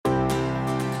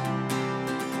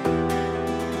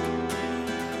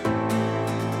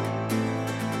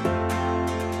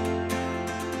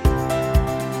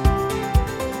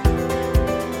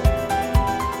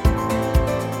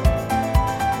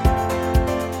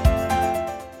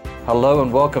Hello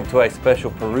and welcome to a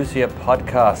special Parousia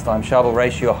podcast. I'm Charbel,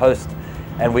 Raish, your host,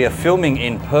 and we are filming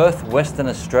in Perth, Western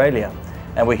Australia.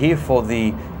 And we're here for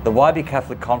the YB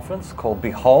Catholic conference called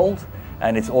Behold,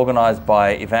 and it's organised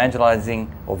by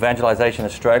Evangelisation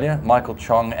Australia. Michael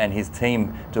Chong and his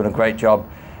team doing a great job.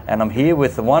 And I'm here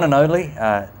with the one and only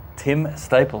Tim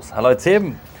Staples. Hello,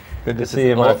 Tim. Good to see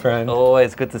you, my friend.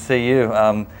 Always good to see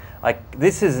you.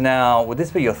 This is now, would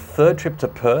this be your third trip to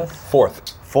Perth?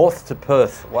 Fourth to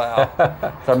Perth. Wow.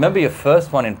 So I remember your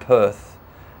first one in Perth.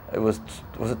 It was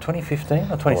it 2015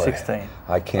 or 2016? Boy,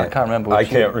 I can't remember. It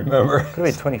could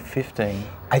be 2015.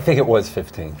 I think it was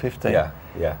 15. 15. Yeah.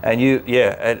 And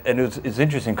it's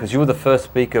interesting because you were the first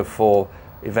speaker for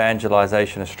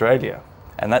Evangelisation Australia,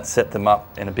 and that set them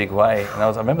up in a big way. And I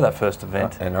remember that first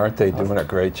event. And aren't they doing a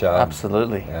great job?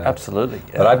 Absolutely.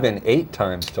 But I've been 8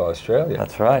 times to Australia.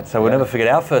 That's right. So we'll never forget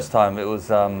our first time. It was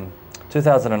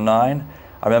 2009.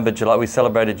 I remember July. We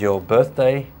celebrated your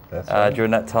birthday during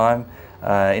that time,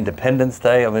 Independence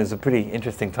Day. I mean, it was a pretty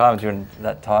interesting time during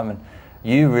that time, and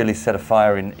you really set a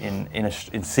fire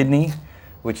in Sydney,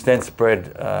 which then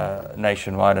spread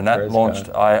nationwide, and that launched.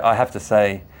 I have to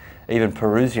say, even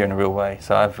Parousia in a real way.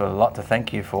 So I have a lot to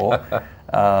thank you for.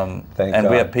 Thank God.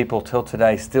 We have people till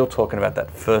today still talking about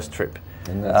that first trip.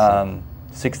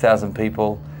 6,000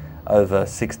 people. Over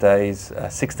 6 days,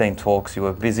 16 talks. You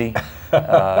were busy.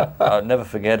 I'll never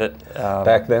forget it.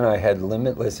 Back then, I had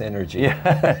limitless energy.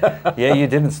 Yeah, you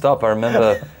didn't stop. I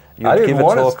remember you would give a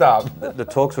talk. Stop. The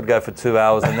talks would go for 2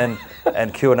 hours,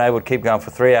 and Q&A would keep going for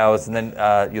 3 hours, and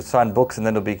then you'd sign books, and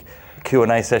then there'd be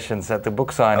Q&A sessions at the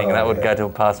book signing, and that would go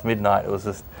till past midnight. It was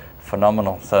just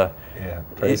phenomenal. So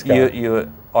praise God. You were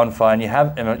on fire,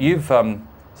 and you've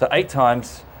so 8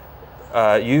 times.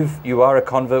 You are a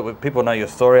convert. People know your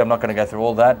story. I'm not going to go through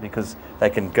all that because they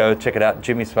can go check it out.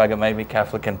 Jimmy Swaggart made me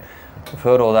Catholic, and I've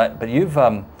heard all that. But you've,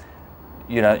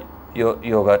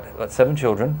 you've got 7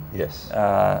 children. Yes.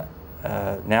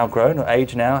 Now grown, or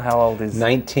age now. How old is?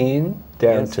 19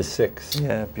 down to 6.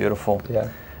 Yeah, beautiful.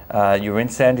 Yeah. You were in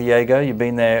San Diego. You've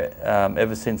been there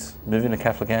ever since moving to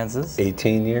Catholic Answers.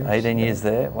 18 years. 18 years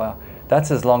there. Wow. That's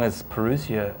as long as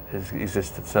Parousia has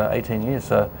existed, so 18 years.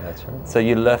 So that's right. So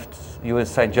you were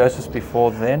St. Joseph's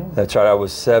before then? That's right, I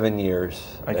was 7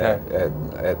 years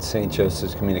at St.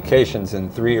 Joseph's Communications,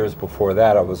 and 3 years before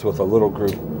that I was with a little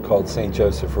group called St.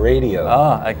 Joseph Radio.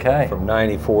 Ah, okay. From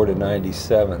 94 to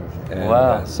 97. And,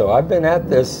 wow. So I've been at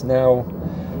this now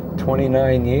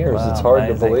 29 years. Wow, it's hard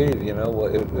amazing. to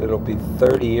believe, it'll be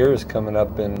 30 years coming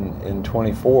up in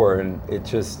 24, and it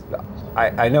just,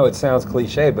 I know it sounds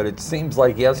cliche, but it seems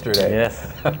like yesterday.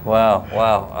 Yes.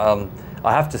 Wow.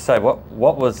 I have to say,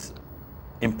 what was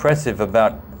impressive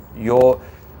about your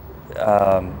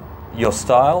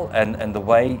style and the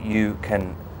way you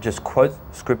can just quote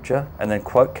scripture and then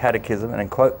quote catechism and then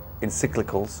quote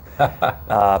encyclicals,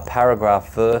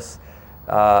 paragraph, verse,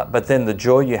 but then the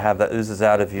joy you have that oozes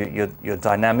out of you. You're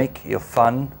dynamic, you're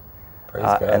fun.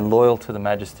 And loyal to the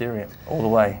magisterium all the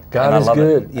way. God is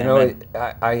good. Amen.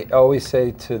 I always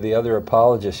say to the other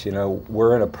apologists,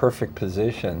 we're in a perfect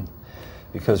position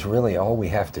because really all we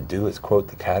have to do is quote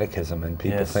the catechism and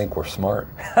people think we're smart.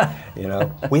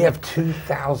 We have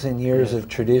 2,000 years of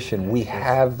tradition. We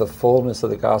have the fullness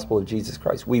of the gospel of Jesus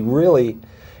Christ. We really,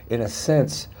 in a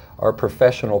sense, are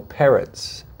professional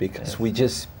parrots because we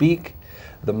just speak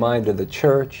the mind of the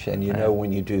church, and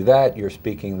when you do that, you're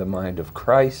speaking the mind of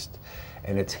Christ,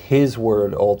 and it's His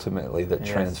word ultimately that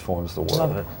transforms the world.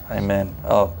 Love it. Amen.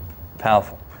 Oh,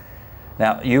 powerful.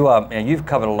 Now you've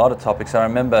covered a lot of topics. I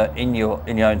remember in your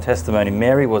own testimony,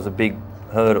 Mary was a big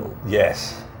hurdle.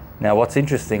 Yes. Now what's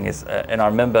interesting is, and I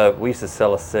remember we used to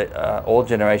sell All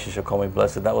Generations Shall Call Me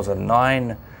Blessed. That was a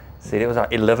 9 CD. It was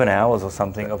like 11 hours or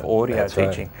something of audio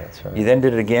teaching. That's right. You then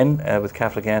did it again with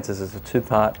Catholic Answers as a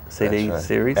 2-part CD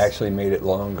series. Actually made it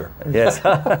longer. Yes.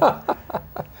 It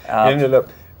ended up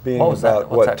being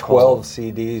about 12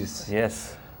 CDs.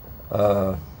 Yes.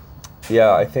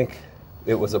 I think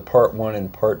it was a part 1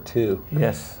 and part 2.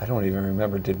 Yes. I don't even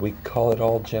remember. Did we call it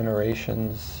All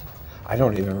Generations? I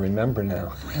don't even remember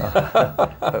now.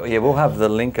 We'll have the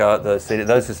link out, the CD,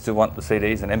 those who still want the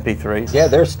CDs and MP3s. Yeah,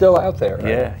 they're still out there.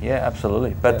 Right? Yeah,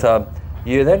 absolutely. But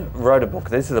you then wrote a book.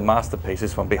 This is a masterpiece,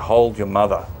 this one, Behold Your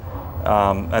Mother.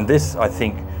 And this, I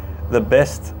think, the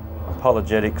best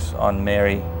apologetics on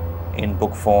Mary in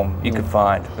book form you could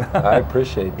find. I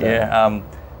appreciate that.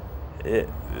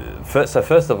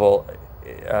 First of all,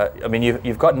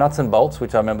 you've got Nuts and Bolts,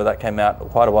 which I remember that came out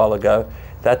quite a while ago.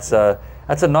 That's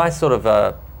a nice sort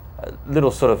of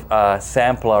little sort of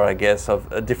sampler, I guess,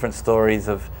 of different stories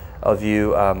of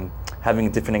you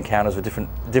having different encounters with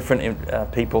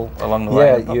different people along the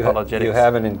way. Yeah, you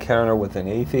have an encounter with an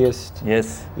atheist.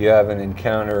 Yes. You have an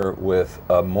encounter with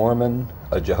a Mormon,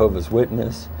 a Jehovah's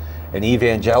Witness, an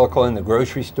evangelical in the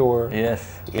grocery store.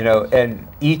 Yes. You know, and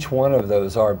each one of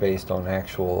those are based on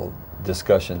actual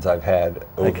discussions I've had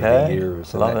over the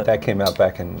years. And that came out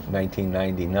back in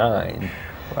 1999.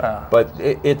 Wow. But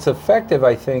it's effective,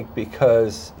 I think,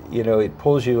 because, you know, it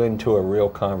pulls you into a real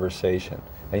conversation.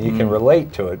 And you can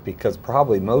relate to it because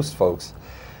probably most folks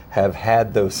have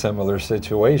had those similar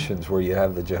situations where you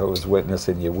have the Jehovah's Witness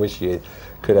and you wish you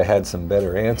could have had some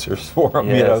better answers for them.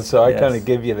 Yes, you know, so I kind yes. of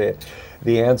give you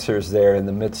the answers there in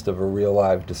the midst of a real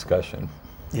live discussion.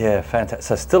 Yeah, fantastic.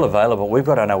 So still available. We've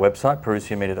got on our website,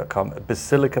 perusiamedia.com,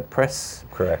 Basilica Press.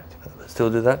 Correct. Still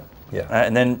do that? Yeah.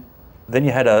 And then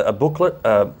you had a booklet,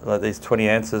 like these 20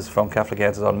 answers from Catholic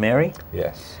Answers on Mary.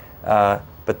 Yes.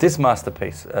 But this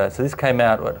masterpiece, so this came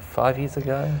out, what, 5 years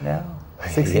ago now?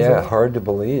 6 years ago? Yeah, hard to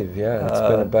believe. Yeah, it's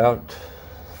been about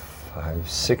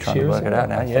 6 Trying years. to work it out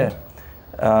now,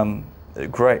 yeah.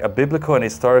 Great, a biblical and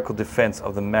historical defense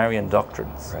of the Marian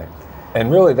doctrines. Right.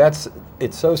 And really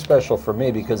it's so special for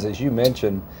me because, as you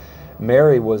mentioned,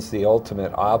 Mary was the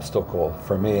ultimate obstacle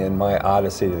for me in my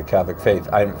odyssey to the Catholic faith.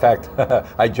 In fact,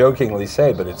 I jokingly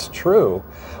say, but it's true,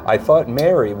 I thought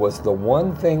Mary was the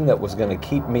one thing that was going to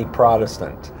keep me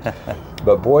Protestant.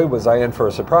 But boy, was I in for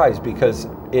a surprise, because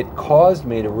it caused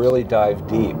me to really dive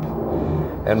deep.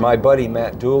 And my buddy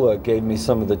Matt Dula gave me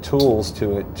some of the tools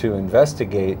to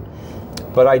investigate.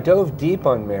 But I dove deep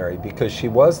on Mary because she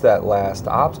was that last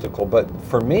obstacle. But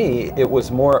for me, it was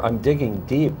more, I'm digging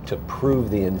deep to prove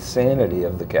the insanity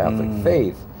of the Catholic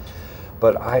faith.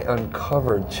 But I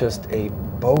uncovered just a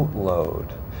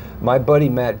boatload. My buddy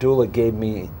Matt Dula gave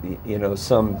me, you know,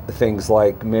 some things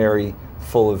like Mary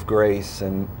full of grace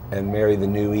and Mary the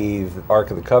New Eve,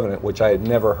 Ark of the Covenant, which I had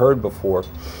never heard before.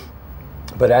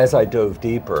 But as I dove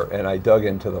deeper and I dug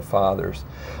into the Fathers,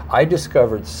 I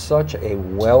discovered such a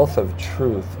wealth of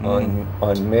truth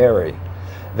on Mary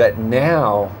that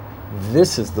now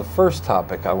this is the first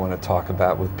topic I want to talk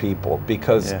about with people,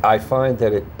 because I find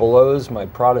that it blows my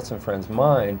Protestant friends'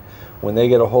 mind when they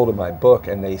get a hold of my book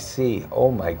and they see,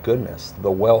 oh my goodness,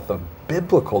 the wealth of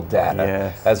biblical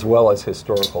data as well as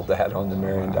historical data on the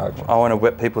Marian doctrine. I want to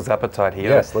whet people's appetite here.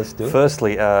 Yes, let's do it.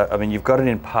 Firstly, I mean, you've got it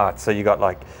in parts. So you got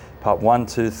like part 1,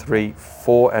 2, 3,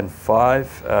 4, and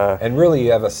 5. And really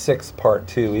you have a 6th part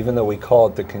too, even though we call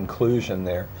it the conclusion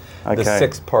there. Okay. The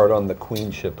 6th part on the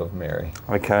queenship of Mary.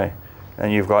 Okay.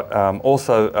 And you've got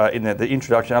also in the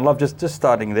introduction, I love just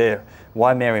starting there,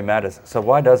 why Mary matters. So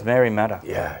why does Mary matter?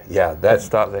 Yeah, Let's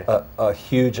start there. A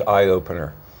huge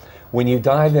eye-opener. When you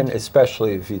dive in,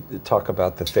 especially if you talk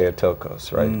about the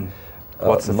Theotokos, right?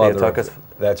 What's the Theotokos?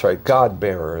 That's right,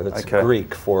 God-bearer. That's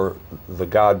Greek for the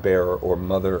God-bearer or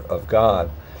Mother of God.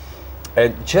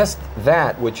 And just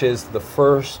that, which is the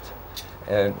first,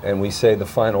 and we say the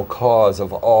final cause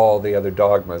of all the other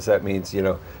dogmas, that means, you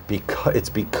know, it's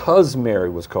because Mary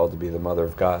was called to be the Mother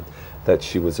of God that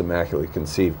she was immaculately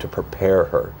conceived, to prepare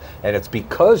her. And it's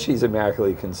because she's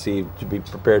immaculately conceived to be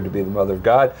prepared to be the Mother of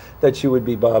God that she would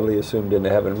be bodily assumed into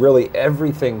heaven. Really,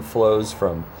 everything flows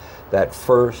from that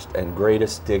first and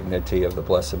greatest dignity of the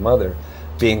Blessed Mother,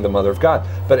 being the Mother of God.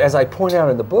 But as I point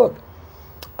out in the book,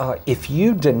 if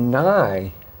you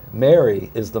deny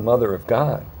Mary is the Mother of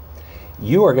God,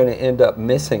 you are going to end up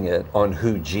missing it on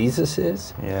who Jesus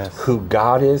is, who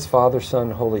God is, Father,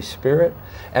 Son, Holy Spirit.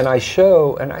 And I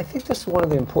show, and I think this is one of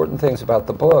the important things about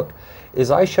the book, is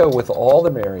I show with all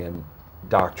the Marian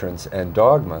doctrines and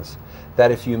dogmas that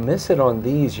if you miss it on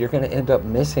these, you're going to end up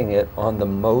missing it on the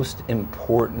most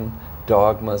important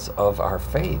dogmas of our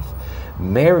faith.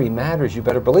 Mary matters, you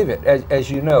better believe it.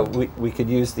 As you know, we could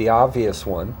use the obvious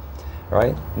one,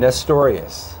 right?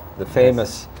 Nestorius, the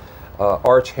famous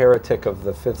arch heretic of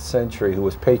the 5th century, who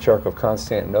was Patriarch of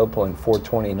Constantinople in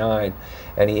 429,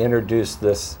 and he introduced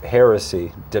this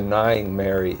heresy denying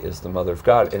Mary is the Mother of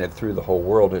God, and it threw the whole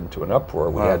world into an uproar.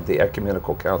 We had the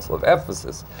Ecumenical Council of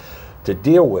Ephesus to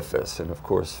deal with this, and of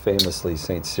course famously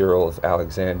St. Cyril of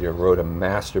Alexandria wrote a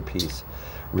masterpiece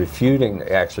refuting,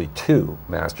 actually 2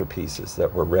 masterpieces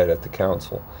that were read at the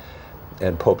council,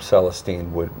 and Pope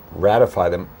Celestine would ratify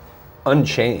them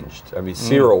unchanged. I mean,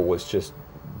 Cyril was just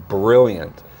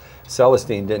brilliant.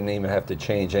 Celestine didn't even have to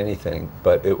change anything,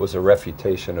 but it was a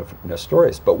refutation of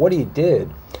Nestorius. But what he did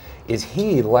is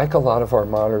he, like a lot of our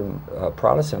modern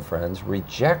Protestant friends,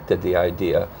 rejected the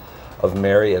idea of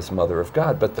Mary as Mother of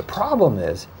God. But the problem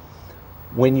is,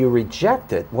 when you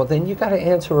reject it, well, then you got to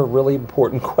answer a really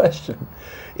important question.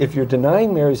 If you're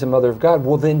denying Mary's the mother of God,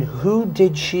 well, then who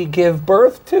did she give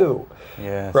birth to?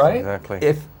 Yes, right?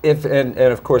 exactly. And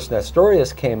of course,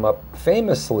 Nestorius came up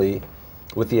famously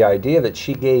with the idea that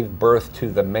she gave birth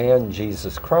to the man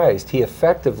Jesus Christ. He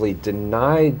effectively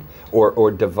denied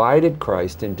or divided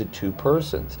Christ into two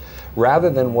persons, rather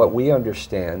than what we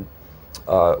understand,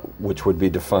 which would be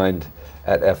defined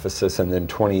at Ephesus and then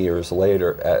 20 years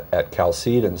later at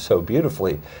Chalcedon so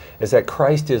beautifully, is that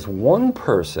Christ is one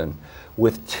person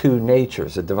with two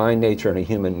natures, a divine nature and a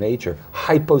human nature,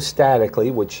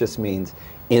 hypostatically, which just means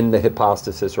in the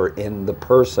hypostasis or in the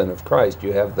person of Christ.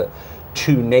 You have the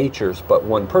two natures but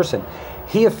one person.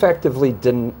 He effectively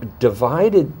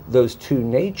divided those two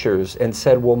natures and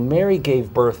said, well, Mary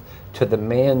gave birth to the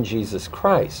man Jesus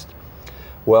Christ.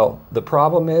 Well, the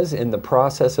problem is, in the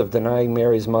process of denying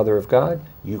Mary's mother of God,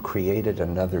 you created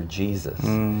another Jesus.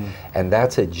 And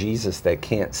that's a Jesus that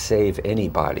can't save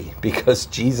anybody, because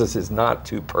Jesus is not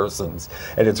two persons.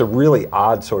 And it's a really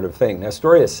odd sort of thing.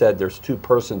 Nestorius said there's two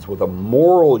persons with a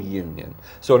moral union.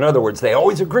 So in other words, they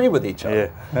always agree with each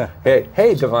other. Yeah.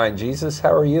 Hey, divine Jesus,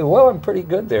 how are you? Well, I'm pretty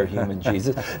good there, human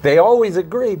Jesus. They always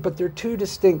agree, but they're two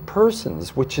distinct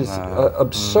persons, which is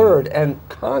absurd and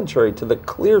contrary to the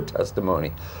clear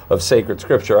testimony of sacred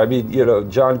scripture. I mean,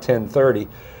 John 10:30,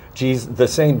 the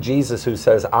same Jesus who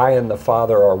says, I and the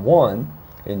Father are one,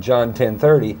 in John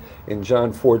 10:30, in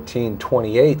John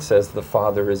 14:28 says, the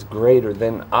Father is greater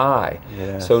than I.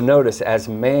 Yes. So notice, as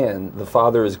man, the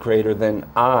Father is greater than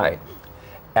I.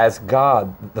 As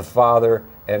God, the Father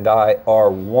and I are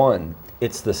one.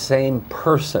 It's the same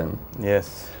person.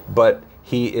 Yes. But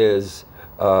he is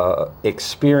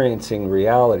experiencing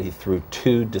reality through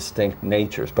two distinct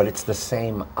natures, but it's the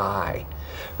same I,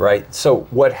 right? So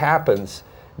what happens,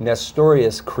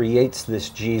 Nestorius creates this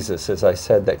Jesus, as I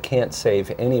said, that can't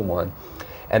save anyone,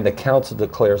 and the council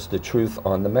declares the truth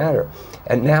on the matter.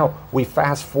 And now we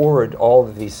fast forward all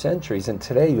of these centuries, and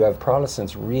today you have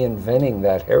Protestants reinventing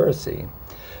that heresy,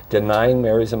 denying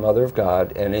Mary's the mother of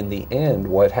God, and in the end,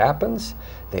 what happens?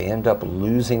 They end up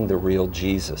losing the real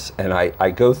Jesus. And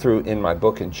I go through in my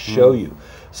book and show you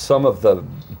some of the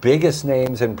biggest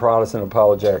names in Protestant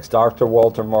apologetics, Dr.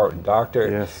 Walter Martin,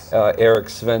 Dr. Eric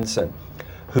Svensson,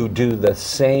 who do the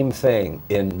same thing.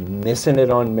 In missing it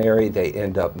on Mary, they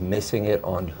end up missing it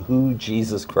on who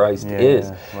Jesus Christ is.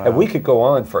 Wow. And we could go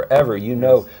on forever,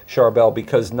 Charbel,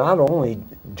 because not only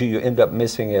do you end up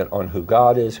missing it on who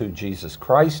God is, who Jesus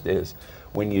Christ is,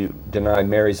 when you deny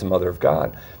Mary's the mother of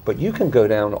God, but you can go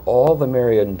down all the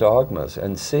Marian dogmas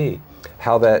and see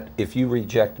how that if you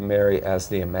reject Mary as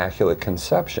the Immaculate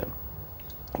Conception,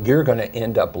 you're going to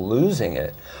end up losing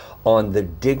it on the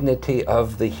dignity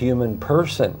of the human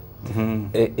person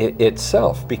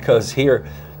itself, because here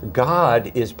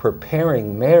God is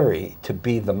preparing Mary to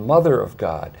be the mother of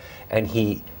God, and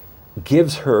he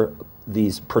gives her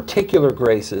these particular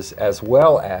graces as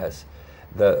well as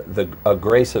a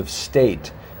grace of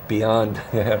state beyond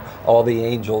all the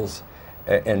angels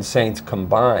and saints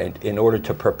combined in order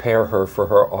to prepare her for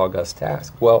her august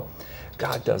task. Well,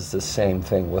 God does the same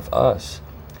thing with us.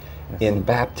 In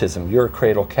baptism, you're a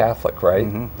cradle Catholic,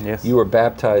 right? Yes. You were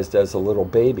baptized as a little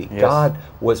baby. Yes. God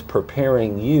was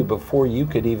preparing you before you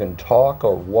could even talk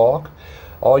or walk.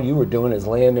 All you were doing is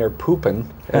laying there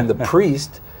pooping, and the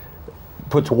priest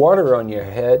puts water on your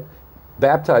head,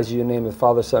 baptize you in the name of the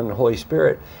Father, Son, and Holy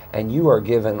Spirit, and you are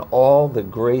given all the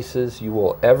graces you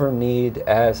will ever need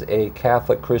as a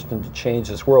Catholic Christian to change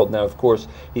this world. Now, of course,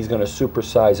 he's going to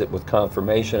supersize it with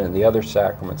confirmation and the other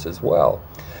sacraments as well.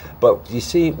 But you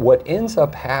see, what ends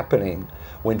up happening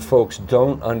when folks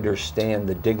don't understand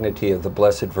the dignity of the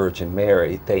Blessed Virgin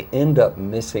Mary, they end up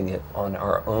missing it on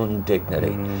our own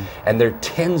dignity. And there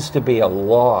tends to be a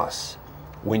loss,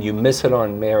 when you miss it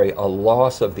on Mary, a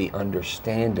loss of the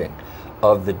understanding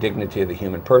of the dignity of the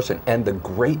human person and the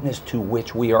greatness to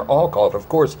which we are all called. Of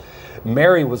course,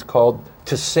 Mary was called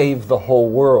to save the whole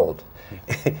world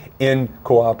in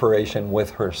cooperation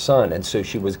with her son, and so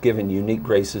she was given unique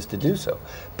graces to do so.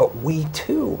 But we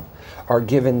too are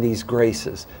given these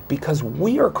graces because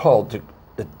we are called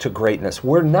to greatness.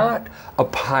 We're not a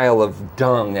pile of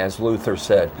dung, as Luther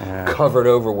said, covered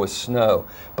over with snow,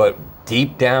 but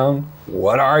deep down,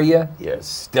 what are you? You're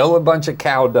still a bunch of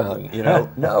cow dung,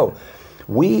 No.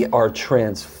 We are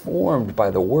transformed by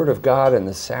the Word of God and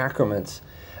the sacraments,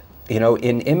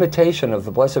 in imitation of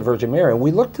the Blessed Virgin Mary. And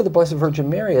we look to the Blessed Virgin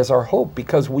Mary as our hope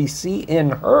because we see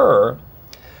in her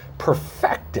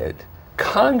perfected,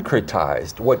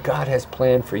 concretized what God has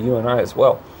planned for you and I as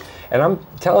well. And I'm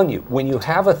telling you, when you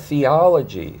have a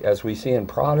theology, as we see in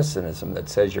Protestantism, that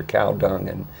says you're cow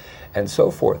dung and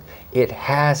so forth, it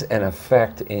has an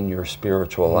effect in your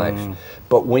spiritual life.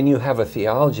 But when you have a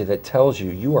theology that tells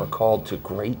you you are called to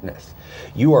greatness,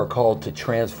 you are called to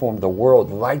transform the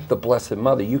world like the Blessed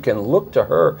Mother, you can look to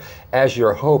her as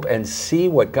your hope and see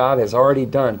what God has already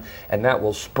done, and that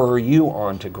will spur you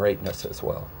on to greatness as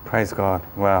well. Praise God.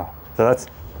 Wow. So that's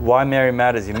why Mary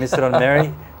matters. You miss it on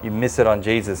Mary, you miss it on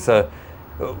Jesus. So,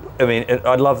 I mean,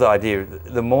 I love the idea.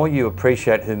 The more you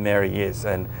appreciate who Mary is,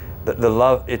 and the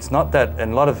love, it's not that,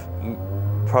 and a lot of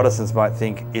Protestants might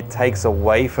think it takes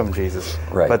away from Jesus,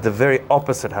 right. But the very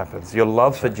opposite happens. Your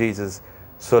love for Jesus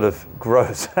sort of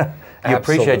grows. You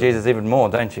appreciate Jesus even more,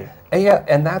 don't you? Yeah,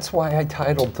 and that's why I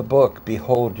titled the book,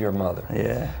 Behold Your Mother.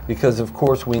 Yeah. Because of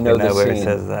course we know the where scene it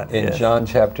says that, in yes. John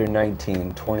chapter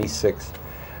 19, 26,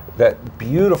 that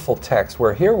beautiful text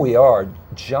where here we are,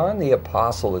 John the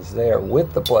Apostle is there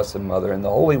with the Blessed Mother and the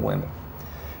holy women.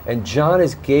 And John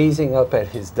is gazing up at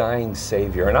his dying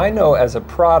Savior. And I know as a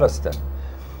Protestant,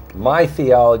 my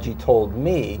theology told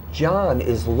me John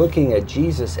is looking at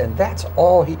Jesus, and that's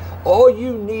all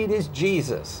you need is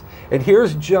Jesus. And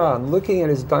here's John looking at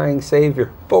his dying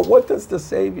Savior. But what does the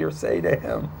Savior say to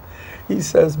him? He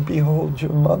says, behold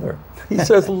your mother. He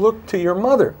says, look to your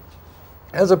mother.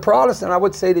 As a Protestant, I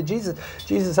would say to Jesus,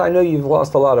 Jesus, I know you've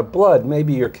lost a lot of blood.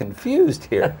 Maybe you're confused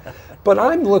here, but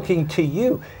I'm looking to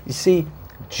you. You see,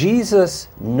 Jesus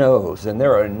knows, and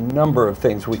there are a number of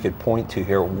things we could point to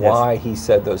here why he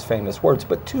said those famous words,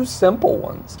 but two simple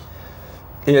ones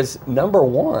is, number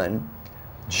one,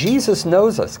 Jesus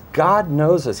knows us. God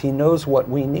knows us. He knows what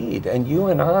we need, and you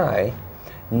and I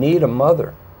need a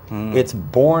mother. It's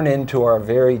born into our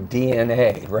very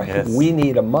DNA, right? Yes. We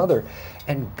need a mother,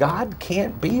 and God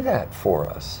can't be that for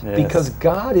us because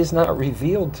God is not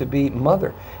revealed to be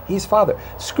mother. He's Father.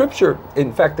 Scripture,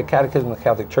 in fact, the Catechism of the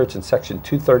Catholic Church in section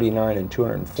 239 and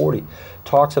 240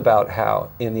 talks about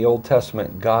how in the Old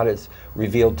Testament God is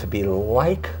revealed to be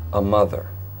like a mother,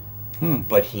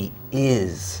 but he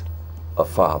is a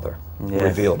father,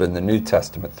 revealed in the New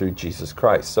Testament through Jesus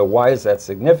Christ. So why is that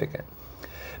significant?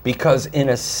 Because in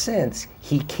a sense,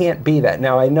 he can't be that.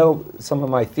 Now, I know some of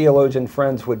my theologian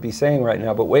friends would be saying right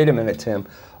now, but wait a minute, Tim,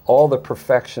 all the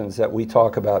perfections that we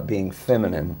talk about being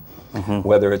feminine,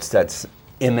 whether it's that's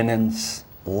immanence,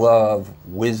 love,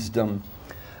 wisdom,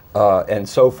 and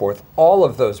so forth, all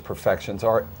of those perfections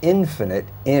are infinite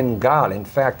in God. In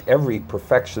fact, every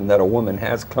perfection that a woman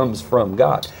has comes from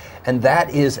God. And that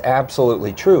is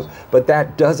absolutely true. But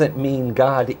that doesn't mean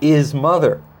God is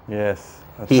mother. Yes.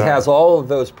 He has all of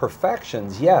those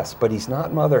perfections, yes, but he's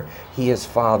not mother, he is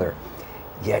Father.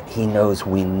 Yet he knows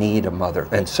we need a mother.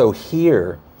 And so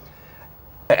here,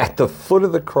 at the foot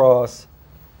of the cross,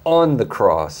 on the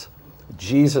cross,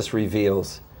 Jesus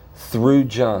reveals through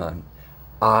John,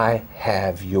 I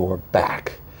have your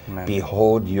back. Amen.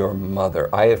 Behold your mother.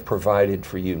 I have provided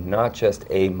for you not just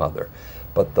a mother,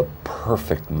 but the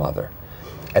perfect mother.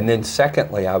 And then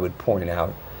secondly, I would point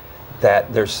out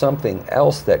that there's something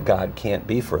else that God can't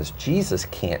be for us. Jesus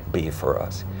can't be for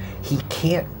us. He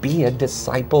can't be a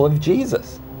disciple of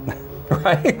Jesus,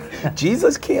 right?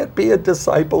 Jesus can't be a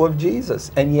disciple of Jesus.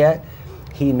 And yet,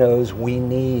 he knows we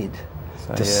need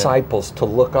disciples to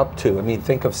look up to. I mean,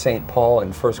 think of St. Paul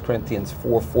in 1 Corinthians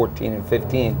 4:14 and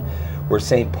 15, where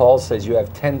St. Paul says, you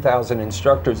have 10,000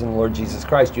 instructors in the Lord Jesus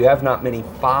Christ. You have not many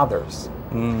fathers.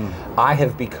 I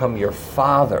have become your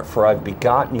father, for I've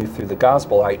begotten you through the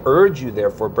gospel. I urge you,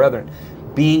 therefore, brethren,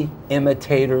 be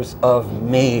imitators of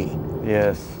me.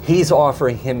 Yes. He's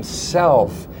offering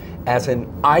himself as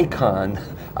an icon.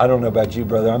 I don't know about you,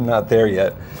 brother. I'm not there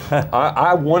yet.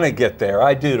 I want to get there.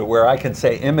 I do, to where I can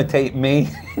say, imitate me.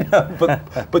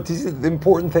 But the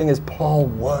important thing is Paul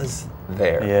was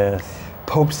there. Yes.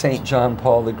 Pope St. John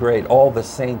Paul the Great, all the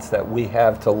saints that we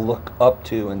have to look up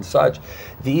to and such,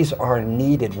 these are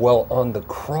needed. Well, on the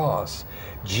cross,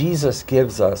 Jesus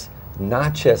gives us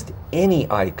not just any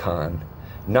icon,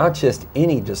 not just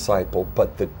any disciple,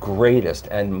 but the greatest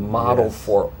and model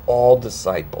for all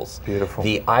disciples. Beautiful.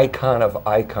 The icon of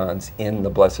icons in the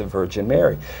Blessed Virgin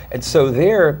Mary. And so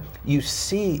there you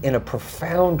see in a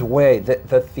profound way that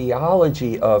the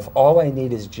theology of all I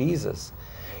need is Jesus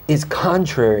is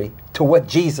contrary to what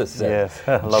Jesus said.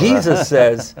 Yes. Jesus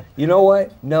says, you know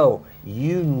what? No,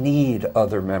 you need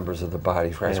other members of the body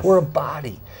of Christ. Yes. We're a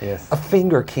body. Yes. A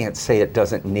finger can't say it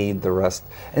doesn't need the rest.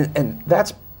 And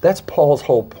that's Paul's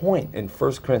whole point in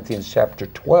 1 Corinthians chapter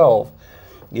 12,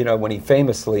 you know, when he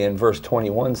famously in verse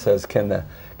 21 says, can the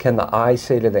eye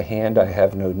say to the hand, I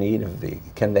have no need of thee?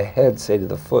 Can the head say to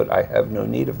the foot, I have no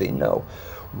need of thee? No,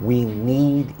 we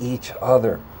need each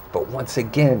other. But once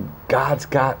again, God's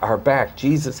got our back.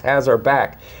 Jesus has our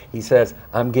back. He says,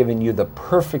 I'm giving you the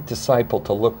perfect disciple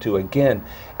to look to again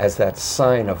as that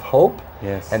sign of hope.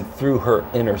 Yes. And through her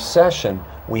intercession,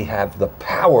 we have the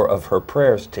power of her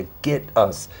prayers to get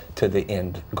us to the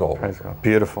end goal. Praise God.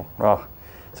 Beautiful. Oh.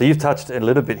 So you've touched a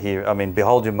little bit here. I mean,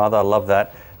 behold your mother. I love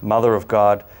that. Mother of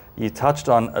God. You touched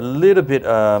on a little bit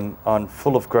on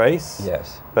full of grace.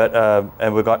 Yes. But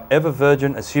and we've got ever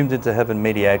virgin, assumed into heaven,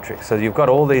 mediatrix. So you've got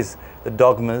all these, the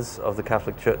dogmas of the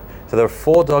Catholic Church. So there are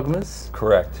 4 dogmas.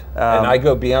 Correct. And I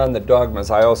go beyond the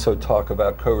dogmas. I also talk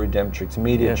about co-redemptrix,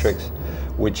 mediatrix, Yes.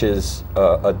 which is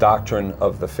a doctrine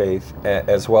of the faith,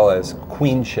 as well as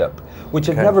queenship, which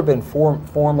have Okay. never been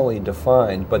formally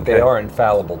defined, but they Okay. are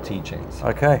infallible teachings.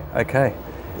 Okay.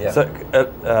 Yeah. So,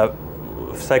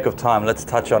 for sake of time, let's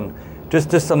touch on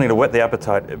just something to whet the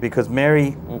appetite, because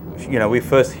Mary, you know, we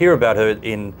first hear about her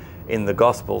in the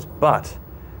Gospels, but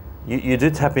you do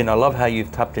tap in. I love how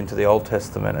you've tapped into the Old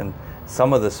Testament and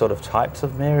some of the sort of types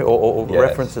of Mary, or Yes.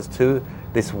 references to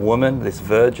this woman, this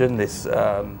virgin, this.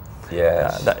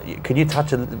 Yes. Can you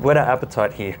touch whet our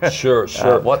appetite here? Sure.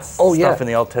 What's Oh, stuff yeah. in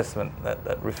the Old Testament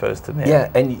that refers to Mary? Yeah,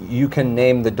 and you can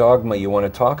name the dogma you want to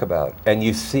talk about, and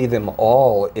you see them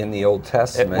all in the Old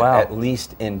Testament, Wow. at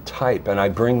least in type, and I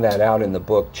bring that out in the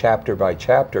book chapter by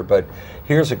chapter. But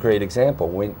here's a great example.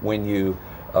 When you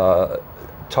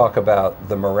talk about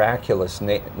the miraculous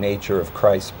nature of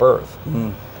Christ's birth,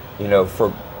 you know,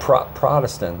 for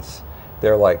Protestants,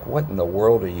 they're like, what in the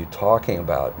world are you talking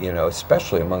about? You know,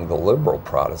 especially among the liberal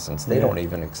Protestants, they don't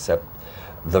even accept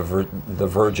the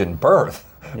virgin birth,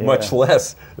 much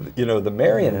less, you know, the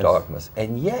Marian dogmas.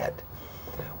 And yet,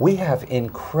 we have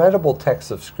incredible texts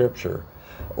of Scripture,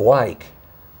 like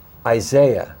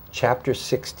Isaiah chapter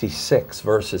 66,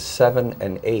 verses 7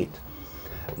 and 8,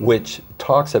 which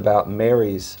talks about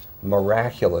Mary's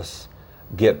miraculous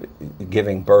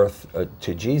giving birth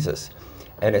to Jesus.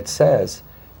 And it says,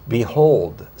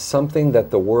 behold, something that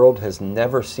the world has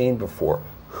never seen before.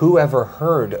 Who ever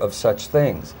heard of such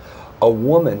things? A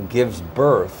woman gives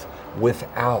birth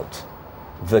without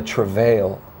the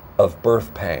travail of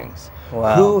birth pangs.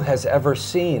 Wow. Who has ever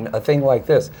seen a thing like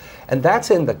this? And that's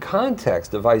in the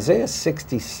context of Isaiah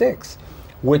 66,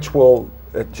 which will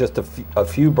just a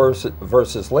few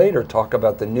verses later talk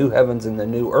about the new heavens and the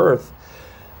new earth,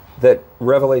 that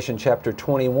Revelation chapter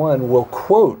 21 will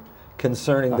quote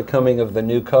concerning the coming of the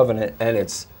new covenant and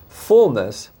its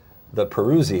fullness, the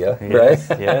parousia, Yes,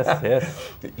 right?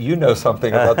 yes. You know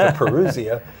something about the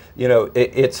parousia. You know,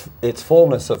 its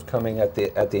fullness of coming at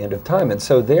the end of time. And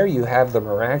so there you have the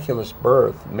miraculous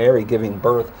birth, Mary giving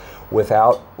birth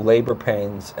without labor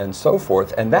pains and so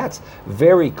forth. And that's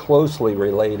very closely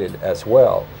related as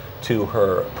well to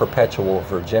her perpetual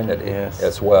virginity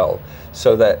as well.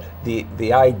 So that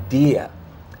the idea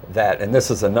that, and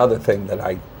this is another thing that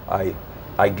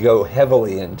I go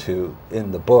heavily into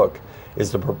in the book,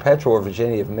 is the perpetual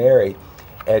virginity of Mary.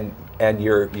 And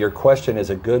your question is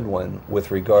a good one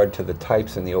with regard to the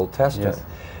types in the Old Testament.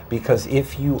 Because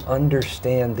if you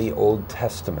understand the Old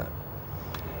Testament,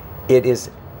 it is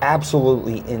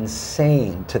absolutely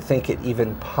insane to think it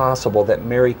even possible that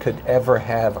Mary could ever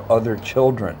have other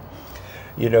children.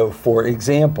 You know, for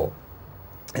example,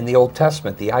 in the Old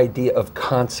Testament, the idea of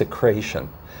consecration,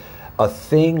 a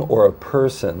thing or a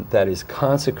person that is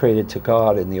consecrated to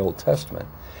God in the Old Testament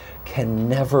can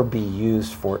never be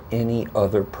used for any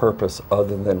other purpose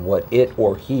other than what it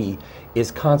or he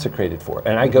is consecrated for.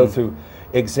 And I go through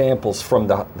examples from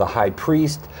the high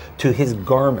priest to his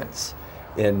garments.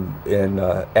 In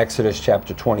Exodus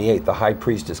chapter 28, the high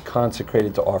priest is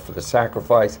consecrated to offer the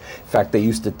sacrifice. In fact, they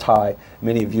used to tie,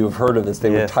 many of you have heard of this, they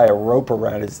would tie a rope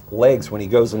around his legs when he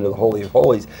goes into the Holy of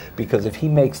Holies, because if he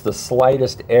makes the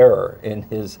slightest error in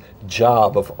his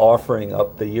job of offering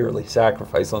up the yearly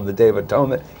sacrifice on the Day of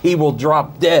Atonement, he will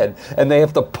drop dead, and they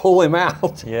have to pull him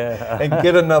out and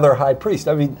get another high priest.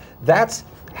 I mean, that's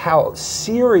how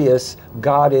serious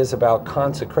God is about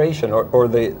consecration, or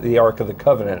the Ark of the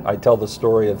Covenant. I tell the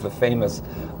story of the famous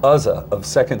Uzzah of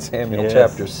 2 Samuel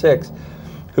chapter 6,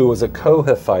 who was a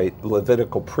Kohathite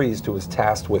Levitical priest who was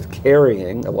tasked with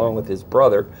carrying, along with his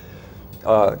brother,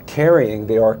 carrying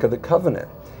the Ark of the Covenant.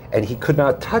 And he could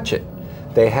not touch it.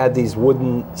 They had these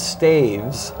wooden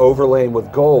staves overlain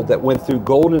with gold that went through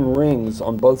golden rings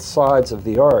on both sides of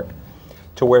the Ark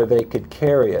to where they could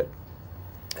carry it.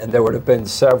 And there would have been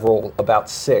about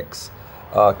 6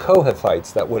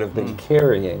 Kohathites that would have been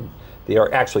carrying the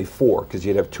Ark, actually 4, because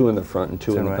you'd have 2 in the front and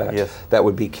 2 in the back, that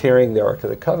would be carrying the Ark of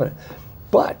the Covenant.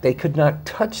 But they could not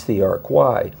touch the Ark.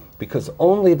 Why? Because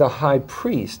only the high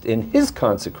priest in his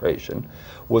consecration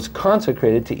was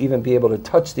consecrated to even be able to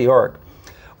touch the Ark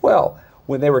Well,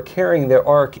 when they were carrying their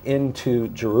ark into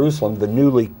Jerusalem, the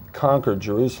newly conquered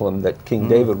Jerusalem that King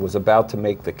David was about to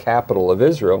make the capital of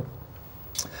Israel,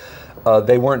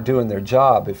 they weren't doing their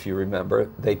job, if you remember.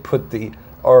 They put the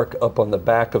ark up on the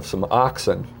back of some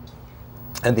oxen,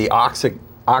 and the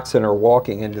oxen are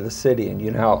walking into the city, and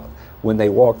you know how when they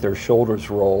walk, their shoulders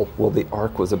roll. Well, the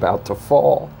ark was about to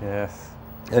fall. Yes.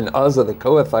 And Uzzah the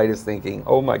Kohathite is thinking,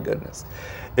 oh my goodness,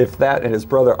 if that, and his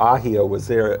brother Ahio was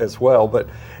there as well, but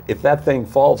if that thing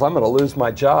falls, I'm going to lose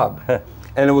my job.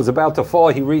 And it was about to fall.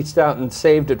 He reached out and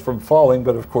saved it from falling,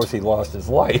 but of course he lost his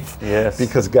life. Yes.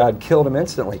 Because God killed him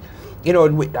instantly. You know,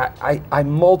 and I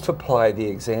multiply the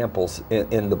examples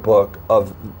in the book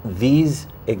of these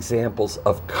examples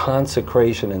of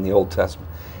consecration in the Old Testament.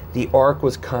 The ark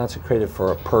was consecrated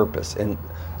for a purpose, and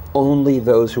only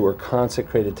those who were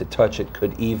consecrated to touch it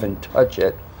could even touch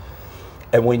it.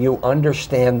 And when you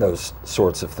understand those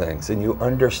sorts of things, and you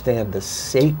understand the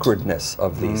sacredness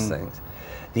of these things,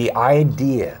 the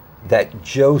idea that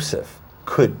Joseph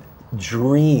could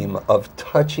dream of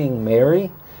touching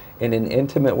Mary in an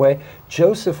intimate way,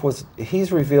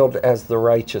 he's revealed as the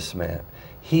righteous man.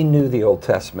 He knew the Old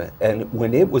Testament, and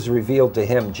when it was revealed to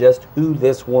him just who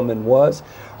this woman was,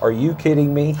 are you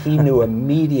kidding me? He knew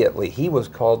immediately. He was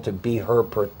called to be her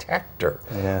protector,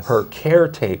 her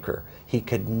caretaker. He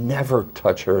could never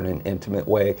touch her in an intimate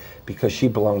way because she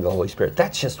belonged to the Holy Spirit.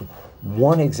 That's just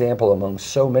one example among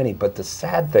so many, but the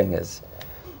sad thing is,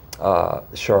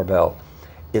 Charbel,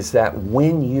 is that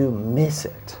when you miss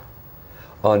it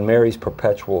on Mary's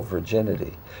perpetual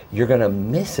virginity, you're going to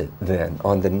miss it then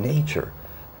on the nature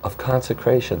of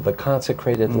consecration, the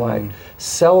consecrated life,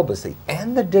 celibacy,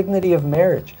 and the dignity of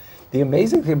marriage. The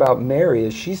amazing thing about Mary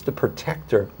is she's the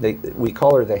protector. We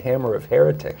call her the hammer of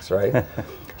heretics, right?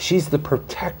 She's the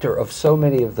protector of so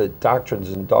many of the doctrines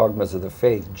and dogmas of the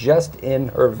faith. Just in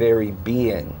her very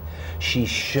being, she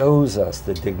shows us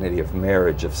the dignity of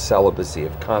marriage, of celibacy,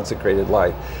 of consecrated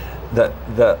life.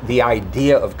 The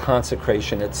idea of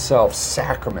consecration itself,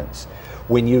 sacraments.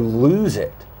 When you lose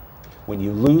it, when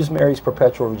you lose Mary's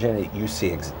perpetual virginity, you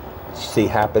see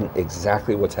happen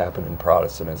exactly what's happened in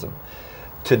Protestantism.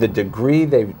 To the degree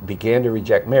they began to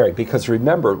reject Mary, because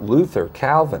remember, Luther,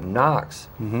 Calvin, Knox,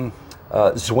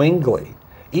 Zwingli,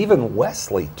 even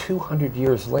Wesley, 200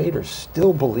 years later,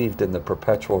 still believed in the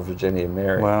perpetual virginity of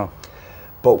Mary. Wow.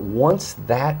 But once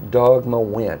that dogma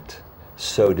went,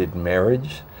 so did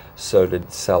marriage, so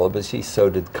did celibacy, so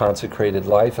did consecrated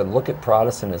life. And look at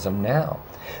Protestantism now.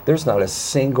 There's not a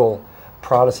single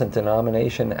Protestant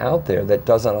denomination out there that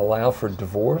doesn't allow for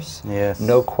divorce,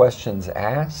 no questions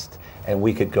asked, and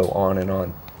we could go on and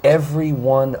on. Every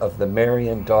one of the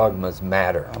Marian dogmas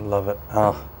matter. I love it.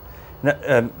 Oh.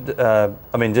 No,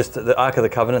 I mean, just the Ark of the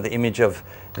Covenant, the image of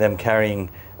them carrying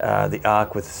the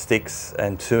Ark with sticks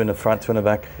and two in the front, two in the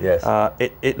back. Yes.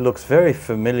 It looks very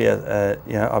familiar.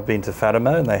 You know, I've been to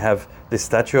Fatima, and they have this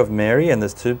statue of Mary, and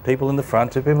there's two people in the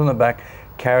front, two people in the back,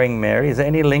 carrying Mary. Is there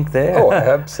any link there? Oh,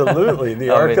 absolutely. The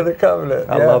Ark of the Covenant.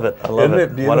 I love it. I love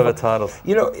Isn't it. One of the titles.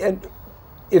 You know, and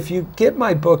if you get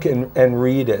my book and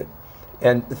read it,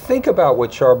 and think about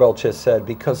what Charbel just said,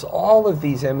 because all of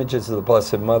these images of the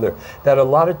Blessed Mother that a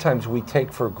lot of times we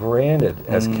take for granted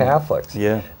as Catholics,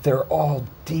 they're all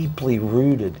deeply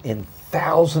rooted in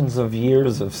thousands of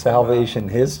years of salvation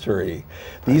history.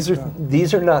 These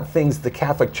are not things the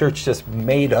Catholic Church just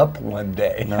made up one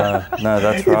day. No,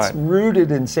 that's right. It's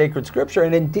rooted in sacred scripture,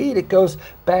 and indeed it goes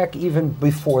back even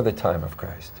before the time of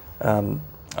Christ.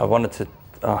 I wanted to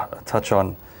touch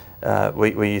on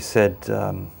where you said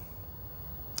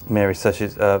Mary, so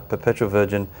she's a perpetual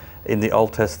virgin in the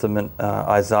Old Testament,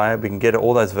 Isaiah. We can get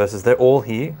all those verses. They're all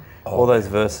here, all those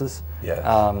verses.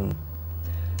 Yeah,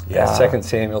 2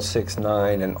 Samuel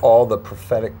 6:9, and all the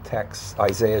prophetic texts,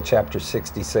 Isaiah chapter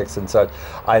 66 and such.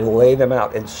 I lay them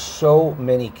out, and so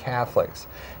many Catholics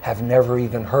have never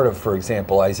even heard of, for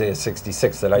example, Isaiah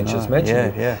 66 that I just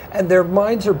mentioned. And their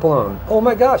minds are blown. Oh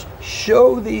my gosh,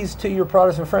 show these to your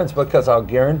Protestant friends, because I'll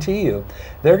guarantee you,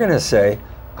 they're going to say,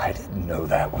 I didn't know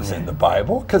that was in the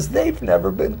Bible, because they've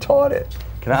never been taught it.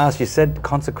 Can I ask, you said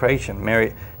consecration,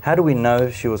 Mary, how do we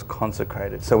know she was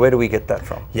consecrated? So where do we get that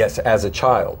from? Yes, as a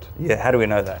child. Yeah, how do we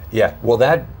know that? Yeah, well,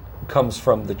 that comes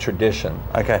from the tradition.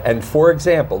 Okay. And for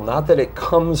example, not that it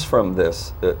comes from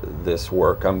this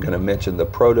work, I'm going to mention the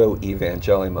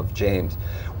Proto-Evangelium of James,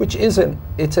 which it's an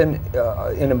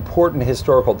important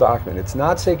historical document. It's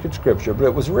not sacred scripture, but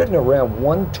it was written around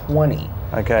 120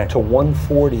 to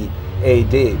 140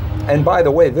 AD. And by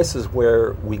the way, this is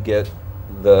where we get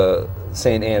the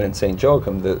St. Anne and St.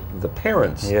 Joachim, the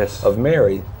parents of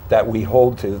Mary, that we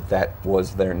hold to that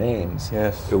was their names.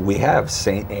 Yes. We have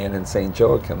Saint Anne and Saint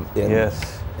Joachim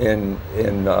in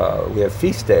we have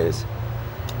feast days.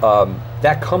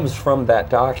 That comes from that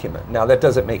document. Now that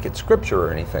doesn't make it scripture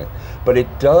or anything, but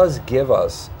it does give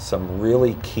us some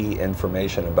really key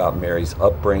information about Mary's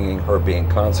upbringing, her being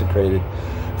consecrated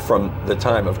from the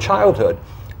time of childhood.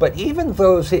 But even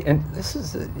those, and this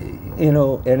is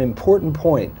an important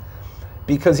point,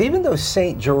 because even though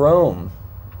Saint Jerome,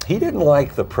 he didn't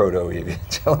like the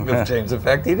Proto-Evangelium of James. In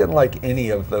fact, he didn't like any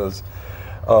of those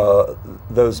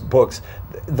books.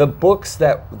 The books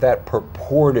that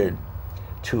purported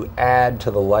to add to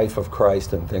the life of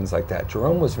Christ and things like that.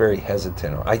 Jerome was very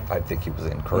hesitant. I think he was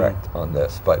incorrect on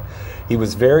this, but he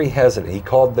was very hesitant. He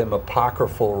called them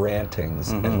apocryphal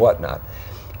rantings and whatnot.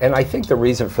 And I think the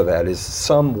reason for that is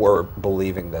some were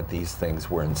believing that these things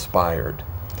were inspired.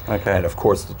 Okay. And of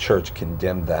course the church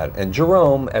condemned that. And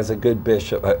Jerome, as a good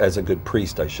bishop, as a good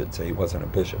priest, I should say, he wasn't a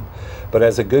bishop, but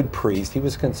as a good priest, he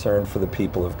was concerned for the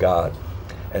people of God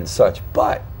and such.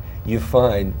 But you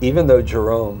find, even though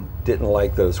Jerome didn't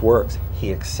like those works,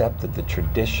 he accepted the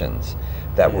traditions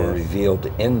that were revealed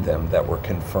in them that were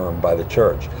confirmed by the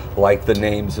church, like the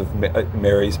names of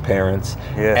Mary's parents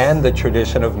and the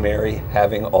tradition of Mary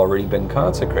having already been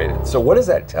consecrated. So what does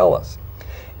that tell us?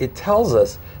 It tells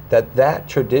us that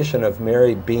tradition of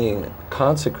Mary being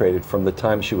consecrated from the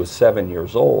time she was 7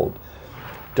 years old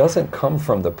doesn't come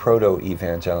from the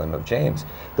Proto-Evangelium of James.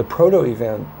 The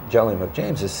Proto-Evangelium of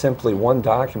James is simply one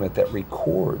document that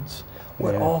records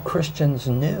what all Christians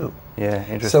knew. Yeah,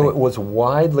 interesting. So it was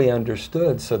widely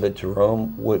understood so that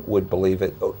Jerome would believe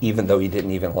it, even though he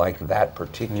didn't even like that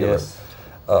particular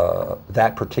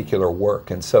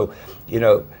work. And so,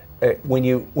 when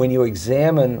you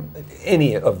examine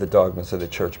any of the dogmas of the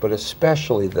church, but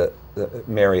especially the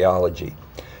Mariology,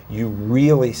 you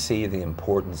really see the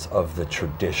importance of the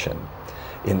tradition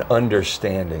in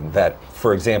understanding that,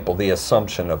 for example, the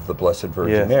Assumption of the Blessed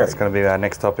Virgin Mary. That's going to be our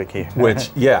next topic here.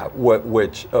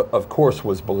 which of course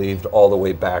was believed all the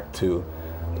way back to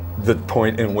the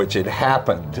point in which it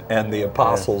happened, and the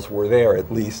apostles were there,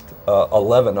 at least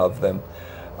 11 of them.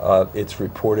 It's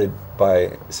reported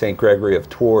by St. Gregory of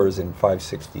Tours in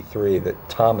 563 that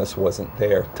Thomas wasn't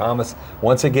there. Thomas,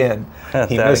 once again,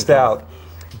 he missed out.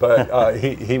 But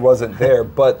he wasn't there,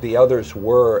 but the others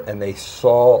were, and they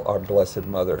saw our Blessed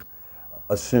Mother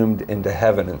assumed into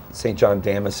heaven. And St. John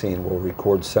Damascene will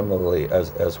record similarly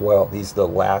as well. He's the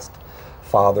last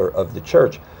father of the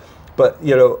church. But,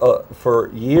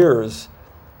 for years,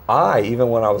 even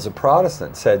when I was a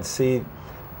Protestant, said, see,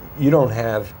 you don't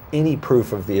have any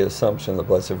proof of the Assumption of the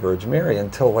Blessed Virgin Mary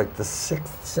until like the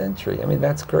 6th century. I mean,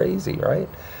 that's crazy, right?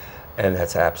 And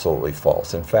that's absolutely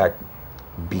false. In fact,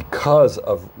 because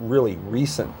of really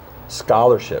recent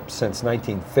scholarship since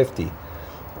 1950,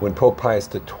 when Pope Pius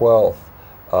XII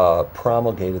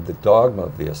promulgated the dogma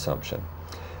of the Assumption,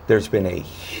 there's been a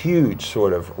huge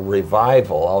sort of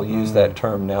revival, I'll use that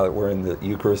term now that we're in the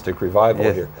Eucharistic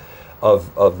revival here, of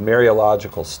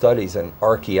Mariological studies and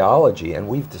archaeology, and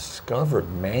we've discovered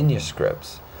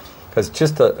manuscripts. Because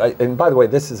and by the way,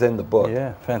 this is in the book.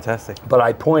 Yeah, fantastic. But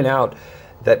I point out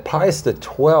that Pius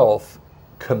XII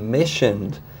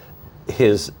commissioned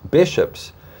his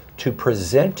bishops to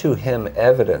present to him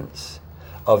evidence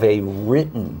of a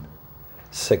written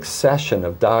succession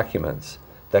of documents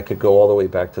that could go all the way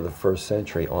back to the 1st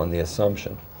century on the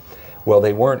Assumption. Well,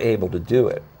 they weren't able to do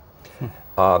it.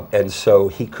 And so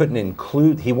he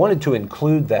wanted to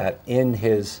include that in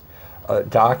his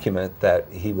document that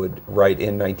he would write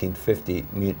in 1950,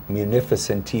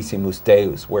 Munificentissimus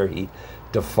Deus, where he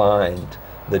defined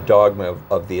the dogma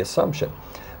of the Assumption.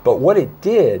 But what it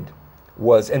did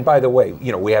was, and by the way,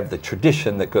 we have the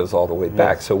tradition that goes all the way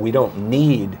back, so we don't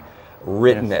need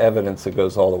written evidence that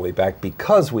goes all the way back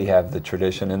because we have the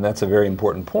tradition, and that's a very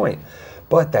important point.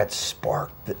 But that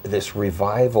sparked this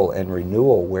revival and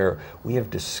renewal where we have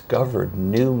discovered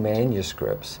new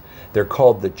manuscripts. They're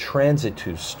called the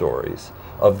Transitus stories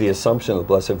of the Assumption of the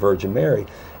Blessed Virgin Mary.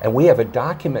 And we have a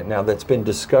document now that's been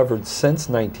discovered since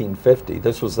 1950.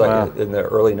 This was in the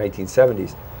early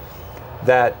 1970s.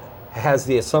 That has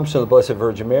the Assumption of the Blessed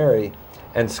Virgin Mary,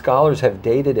 and scholars have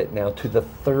dated it now to the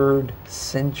 3rd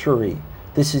century.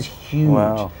 This is huge.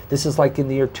 Wow. This is like in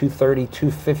the year 230,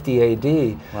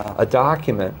 250 AD, a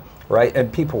document, right?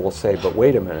 And people will say, but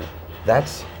wait a minute,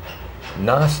 that's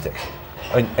Gnostic.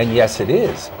 And yes, it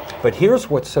is. But here's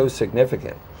what's so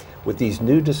significant. With these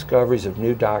new discoveries of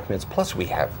new documents, plus we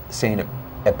have St.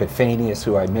 Epiphanius,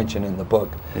 who I mentioned in the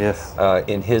book,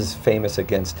 in his famous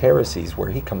Against Heresies, where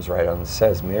he comes right on and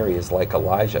says Mary is like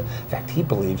Elijah. In fact, he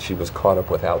believed she was caught up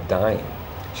without dying.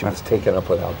 She was taken up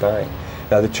without dying.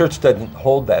 Now, the church doesn't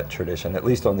hold that tradition. At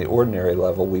least on the ordinary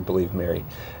level, we believe Mary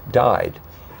died.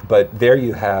 But there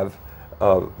you have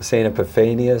St.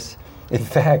 Epiphanius. In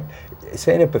fact,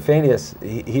 St. Epiphanius,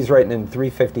 he's writing in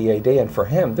 350 AD, and for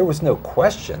him, there was no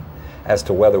question as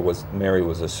to whether Mary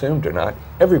was assumed or not.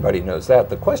 Everybody knows that.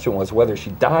 The question was whether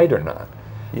she died or not.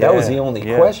 Yeah, that was the only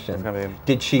question.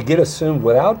 Did she get assumed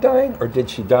without dying, or did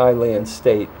she die, lay in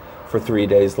state for 3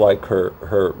 days like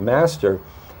her master,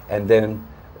 and then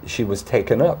she was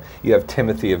taken up? You have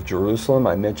Timothy of Jerusalem,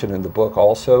 I mentioned in the book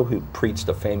also, who preached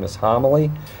a famous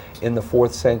homily in the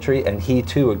 4th century, and he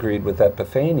too agreed with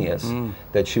Epiphanius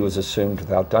that she was assumed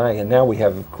without dying. And now we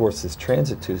have, of course, this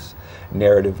transitus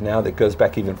narrative now that goes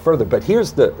back even further. But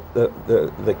here's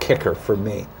the kicker for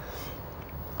me.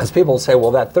 As people say,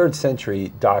 well, that 3rd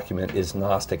century document is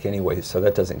Gnostic anyway, so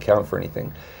that doesn't count for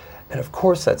anything. And of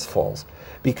course that's false,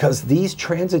 because these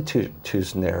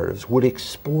transitus narratives would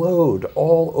explode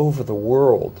all over the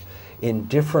world in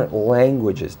different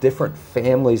languages, different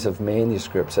families of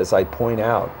manuscripts, as I point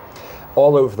out,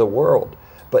 all over the world.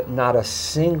 But not a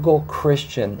single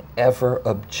Christian ever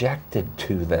objected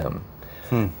to them.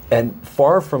 And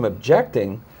far from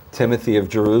objecting, Timothy of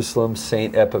Jerusalem,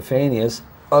 St. Epiphanius,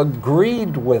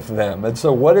 agreed with them. And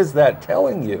so what is that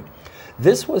telling you?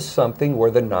 This was something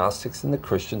where the Gnostics and the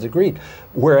Christians agreed.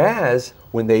 Whereas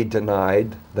when they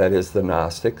denied, that is the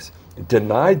Gnostics,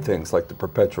 denied things like the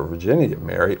perpetual virginity of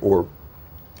Mary, or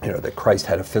that Christ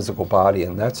had a physical body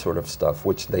and that sort of stuff,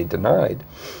 which they denied,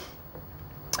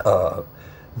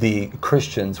 the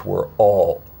Christians were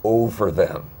all over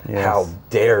them. Yes. How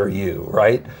dare you,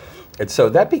 right? And so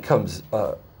that becomes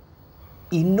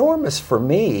enormous for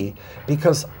me,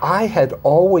 because I had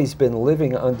always been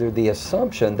living under the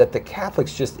assumption that the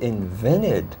Catholics just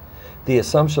invented the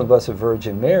Assumption of the Blessed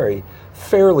Virgin Mary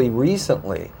fairly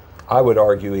recently. I would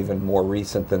argue even more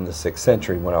recent than the 6th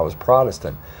century when I was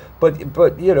Protestant. But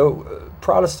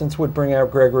Protestants would bring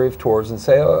out Gregory of Tours and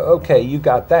say, oh, okay, you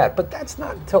got that. But that's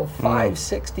not until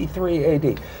 563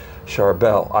 AD.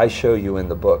 Charbel, I show you in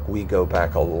the book, we go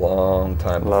back a long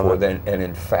time before then. And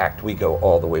in fact, we go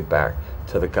all the way back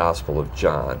to the Gospel of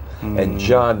John. And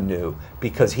John knew,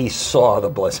 because he saw the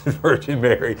Blessed Virgin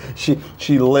Mary.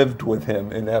 She lived with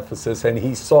him in Ephesus, and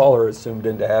he saw her assumed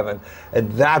into heaven.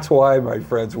 And that's why, my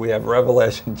friends, we have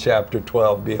Revelation chapter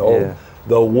 12. Behold,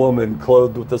 the woman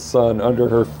clothed with the sun, under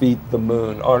her feet the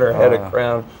moon, on her head a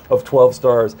crown of 12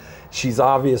 stars. She's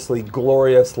obviously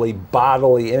gloriously,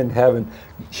 bodily in heaven.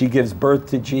 She gives birth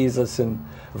to Jesus in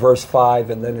verse 5,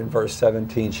 and then in verse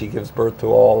 17 she gives birth to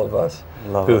all of us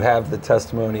who have the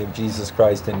testimony of Jesus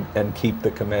Christ and keep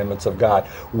the commandments of God.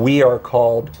 We are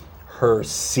called her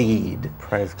seed.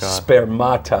 Praise God.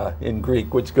 Spermata in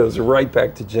Greek, which goes right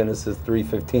back to Genesis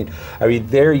 3:15. I mean,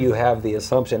 there you have the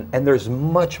assumption, and there's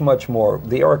much, much more.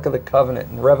 The Ark of the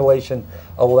Covenant in Revelation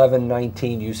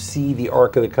 11:19, you see the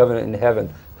Ark of the Covenant in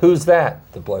heaven. Who's that?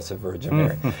 The Blessed Virgin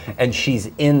Mary. And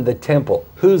she's in the temple.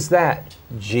 Who's that?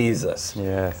 Jesus.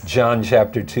 Yes. John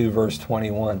chapter 2, verse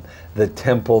 21. The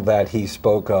temple that he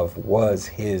spoke of was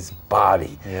his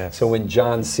body. Yes. So when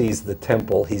John sees the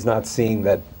temple, he's not seeing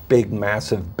that big,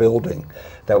 massive building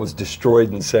that was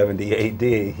destroyed in 70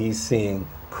 AD. He's seeing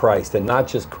Christ. And not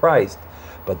just Christ,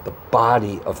 but the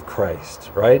body of Christ,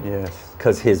 right? Yes.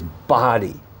 Because his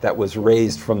body that was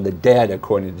raised from the dead,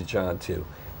 according to John 2,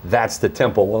 that's the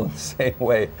temple. Well, in the same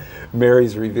way,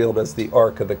 Mary's revealed as the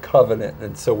Ark of the Covenant.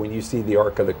 And so when you see the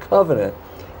Ark of the Covenant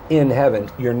in heaven,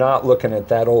 you're not looking at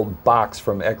that old box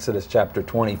from Exodus chapter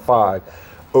 25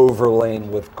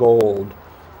 overlain with gold.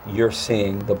 You're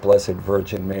seeing the Blessed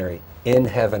Virgin Mary in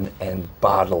heaven, and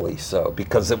bodily so,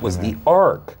 because it was the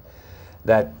Ark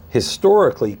that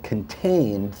historically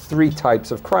contained 3 types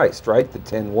of Christ, right? The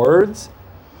 10 words,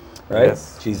 right?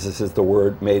 Yes. Jesus is the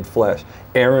Word made flesh.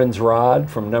 Aaron's rod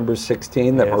from Numbers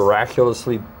 16 that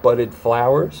miraculously budded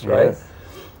flowers, right? Yes.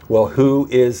 Well, who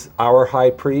is our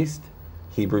high priest?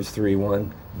 Hebrews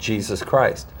 3:1, Jesus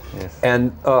Christ. Yes.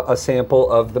 And a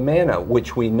sample of the manna,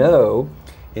 which we know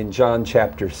in John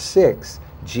chapter 6,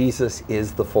 Jesus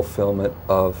is the fulfillment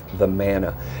of the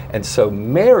manna. And so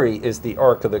Mary is the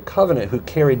Ark of the Covenant, who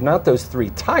carried not those 3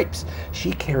 types.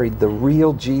 She carried the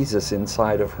real Jesus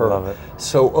inside of her. Love it.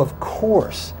 So of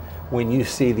course, when you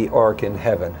see the Ark in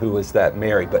heaven, who is that?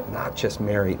 Mary, but not just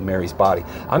Mary, Mary's body.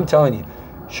 I'm telling you,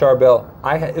 Charbel,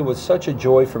 it was such a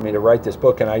joy for me to write this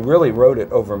book, and I really wrote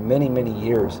it over many, many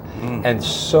years, and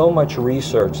so much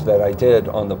research that I did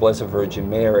on the Blessed Virgin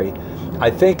Mary. I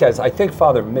think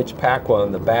Father Mitch Pacwa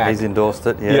in the back. He's endorsed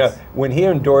it, yes. Yeah, when he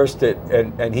endorsed it,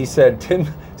 and he said, Tim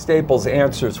Staples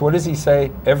answers, what does he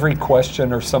say? Every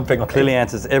question or something like that. Clearly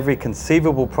answers every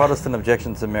conceivable Protestant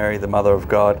objection to Mary, the Mother of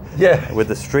God, yeah, with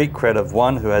the street cred of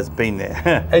one who has been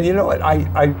there. And you know what?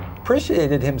 I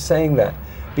appreciated him saying that,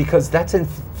 because that's in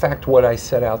fact what I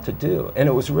set out to do. And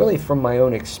it was really from my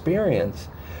own experience,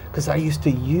 because I used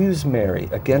to use Mary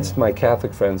against my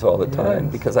Catholic friends all the time,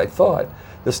 because I thought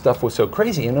this stuff was so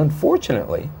crazy. And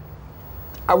unfortunately,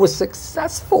 I was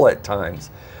successful at times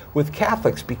with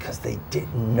Catholics because they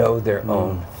didn't know their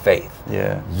own faith.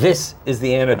 Yeah. This is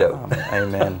the antidote.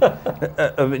 Amen.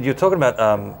 You're talking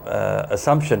about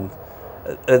Assumption,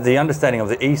 the understanding of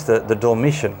the Easter, the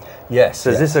Dormition. Yes.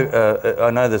 So is this I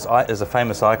know there's a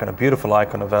famous icon, a beautiful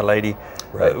icon of Our Lady,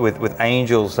 right, with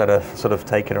angels that are sort of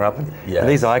taking her up. Yes. And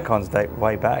these icons date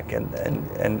way back, and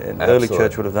early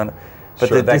church would have done it. But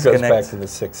sure, that goes back to the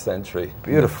 6th century,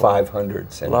 beautiful, the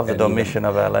 500s. Love the Dormition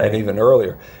of Our Lady. And even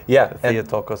earlier. Yeah. The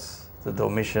Theotokos, the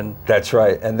Dormition. That's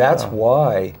right. And that's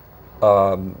why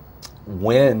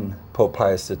when Pope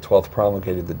Pius XII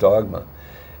promulgated the dogma,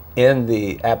 in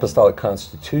the Apostolic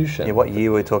Constitution... Yeah, what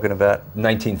year were we talking about?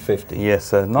 1950.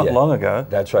 Yes, not long ago.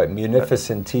 That's right.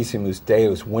 Munificentissimus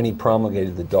Deus, when he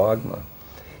promulgated the dogma,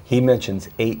 he mentions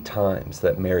 8 times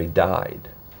that Mary died.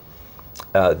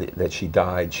 That she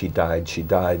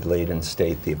died late in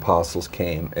state. The apostles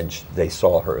came and they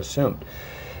saw her assumed.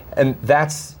 And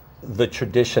that's the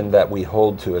tradition that we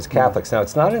hold to as Catholics. Now,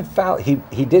 it's not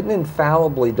he didn't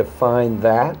infallibly define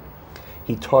that.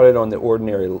 He taught it on the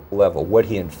ordinary level. What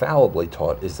he infallibly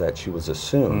taught is that she was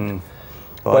assumed.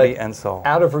 Body and soul.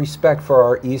 Out of respect for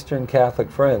our Eastern Catholic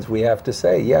friends, we have to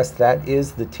say, yes, that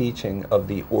is the teaching of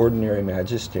the ordinary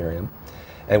magisterium,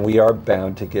 and we are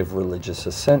bound to give religious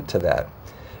assent to that.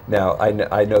 Now,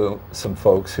 I know some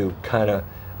folks who kind of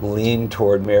lean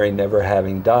toward Mary never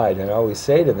having died, and I always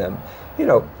say to them, you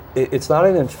know, it's not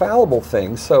an infallible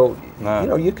thing, so you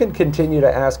know, you can continue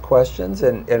to ask questions,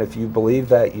 and if you believe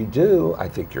that you do, I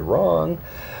think you're wrong,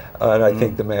 and I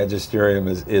think the magisterium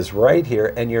is right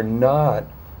here, and you're not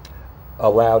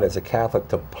allowed as a Catholic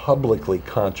to publicly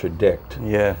contradict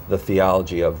the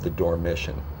theology of the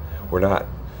Dormition. We're not,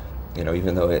 you know,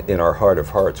 even though in our heart of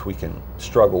hearts we can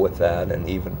struggle with that and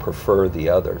even prefer the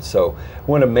other. So I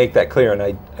want to make that clear,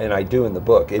 and I do in the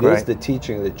book. It is the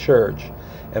teaching of the Church,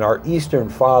 and our Eastern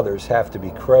fathers have to be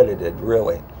credited,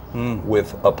 really,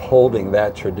 with upholding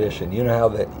that tradition. You know how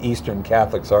the Eastern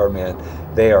Catholics are, man.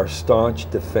 They are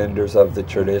staunch defenders of the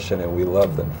tradition, and we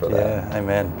love them for that. Yeah,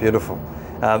 amen. Beautiful.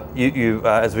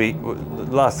 As we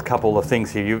last couple of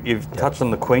things here, you've touched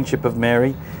on the queenship of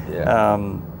Mary,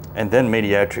 and then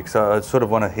mediatrix. So I sort of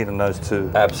want to hit on those two.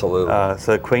 Absolutely.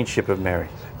 So queenship of Mary.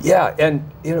 Yeah, and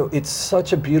you know, it's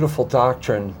such a beautiful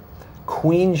doctrine.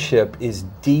 Queenship is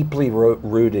deeply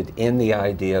rooted in the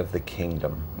idea of the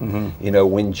kingdom. You know,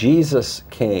 when Jesus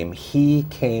came, he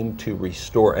came to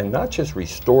restore, and not just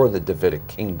restore the Davidic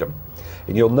kingdom.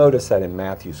 And you'll notice that in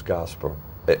Matthew's gospel,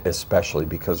 especially,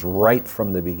 because right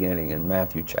from the beginning in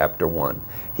Matthew chapter 1,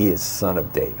 he is son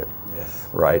of David. Yes.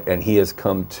 Right? And he has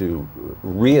come to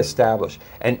reestablish,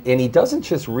 and he doesn't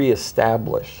just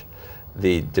reestablish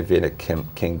the Davidic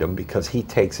kingdom, because he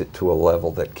takes it to a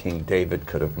level that King David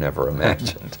could have never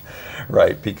imagined,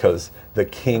 right? Because the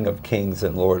King of Kings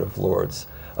and Lord of Lords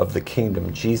of the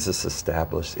kingdom Jesus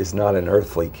established is not an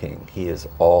earthly king. He is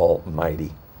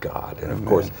Almighty God. And of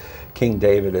course, King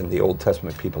David and the Old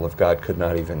Testament people of God could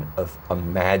not even have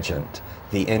imagined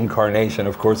the incarnation.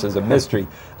 Of course, is a mystery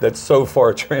that so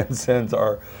far transcends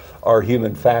our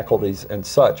human faculties and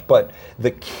such. But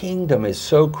the kingdom is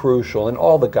so crucial in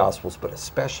all the Gospels, but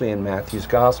especially in Matthew's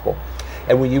Gospel.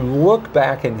 And when you look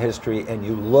back in history and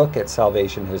you look at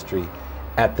salvation history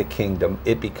at the kingdom,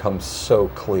 it becomes so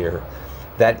clear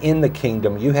that in the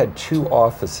kingdom you had 2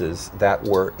 offices that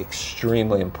were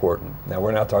extremely important. Now,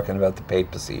 we're not talking about the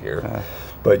papacy here,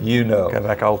 but you know. Go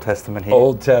back Old Testament here.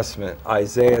 Old Testament,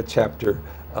 Isaiah chapter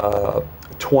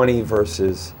 20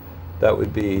 verses, that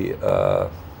would be, I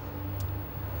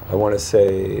want to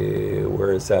say,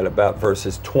 where is that? About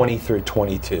verses 20 through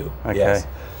 22. Okay. Yes.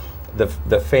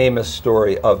 The famous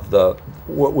story of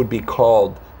what would be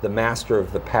called the master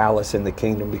of the palace in the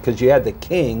kingdom, because you had the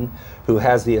king who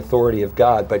has the authority of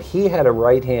God, but he had a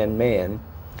right-hand man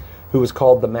who was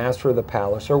called the master of the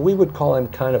palace, or we would call him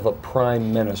kind of a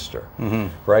prime minister,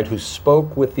 right, who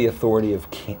spoke with the authority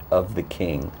of the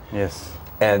king. Yes.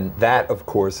 And that, of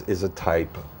course, is a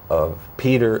type of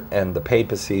Peter and the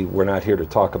papacy. We're not here to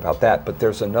talk about that, but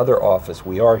there's another office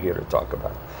we are here to talk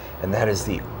about, and that is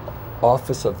the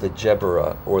office of the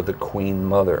Jebera, or the Queen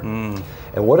Mother.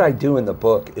 And what I do in the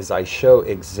book is I show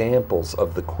examples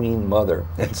of the Queen Mother,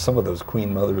 and some of those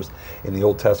Queen Mothers in the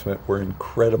Old Testament were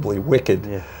incredibly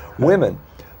wicked women.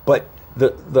 But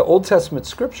the Old Testament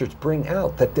scriptures bring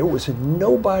out that there was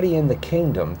nobody in the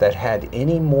kingdom that had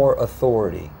any more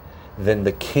authority than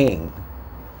the king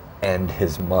and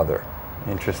his mother.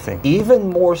 Interesting. Even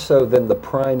more so than the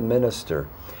prime minister.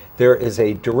 There is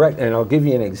a direct, and I'll give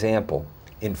you an example.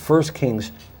 In 1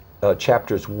 Kings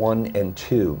chapters 1 and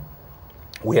 2,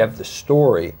 we have the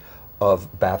story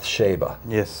of Bathsheba.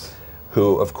 Yes.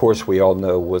 Who, of course, we all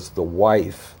know was the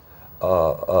wife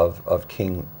of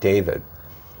King David.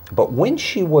 But when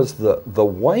she was the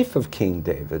wife of King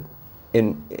David,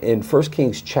 in 1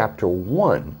 Kings chapter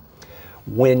 1,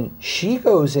 when she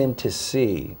goes in to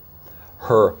see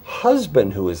her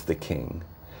husband, who is the king,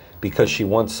 because she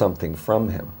wants something from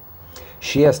him,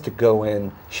 she has to go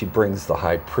in, she brings the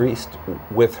high priest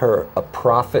with her, a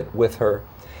prophet with her,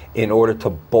 in order to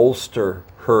bolster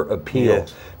her appeal,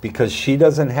 because she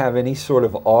doesn't have any sort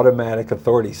of automatic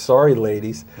authority. Sorry,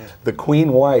 ladies, the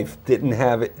queen wife didn't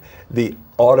have the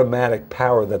automatic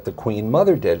power that the Queen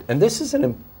Mother did. And this is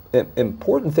an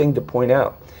important thing to point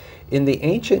out. In the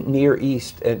ancient Near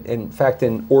East, and in fact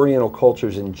in Oriental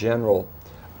cultures in general,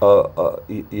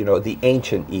 the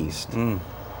ancient East,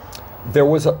 there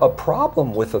was a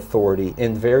problem with authority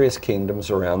in various kingdoms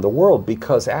around the world,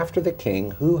 because after the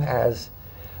king, who's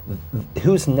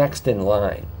next in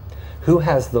line? Who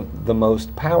has the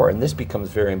most power? And this becomes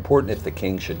very important if the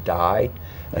king should die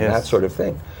and that sort of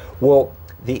thing. Well,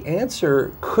 the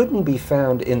answer couldn't be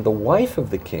found in the wife of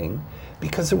the king,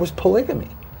 because there was polygamy.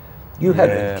 You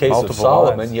had, in the case of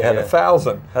Solomon, wives. You had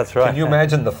 1,000. That's right. Can you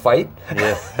imagine the fight?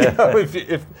 Yes.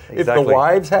 If the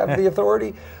wives have the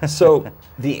authority? So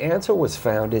the answer was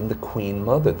found in the Queen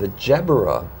Mother, the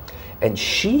Jebera, and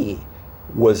she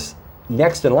was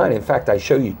next in line. In fact, I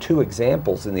show you 2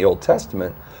 examples in the Old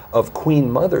Testament of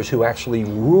Queen Mothers who actually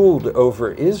ruled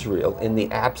over Israel in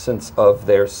the absence of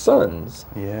their sons.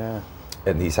 Yeah.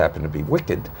 And these happen to be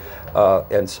wicked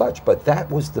and such, but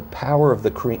that was the power of the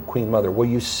Queen Mother. Well,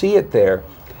 you see it there,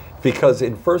 because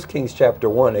in 1 Kings chapter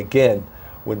 1, again,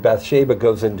 when Bathsheba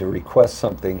goes in to request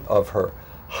something of her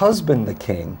husband, the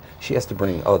king, she has to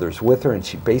bring others with her, and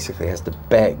she basically has to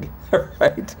beg,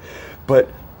 right? But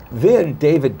then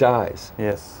David dies.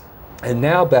 Yes. And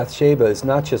now Bathsheba is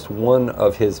not just one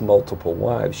of his multiple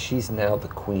wives, she's now the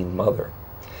Queen Mother.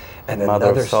 And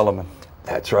Mother of Solomon.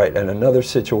 That's right. And another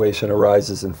situation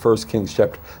arises in 1 Kings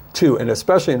chapter 2, and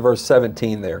especially in verse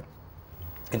 17 there.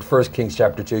 In 1 Kings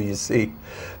chapter 2, you see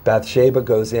Bathsheba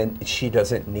goes in. She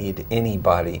doesn't need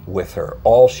anybody with her.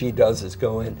 All she does is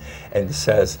go in and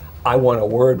says, I want a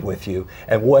word with you.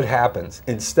 And what happens?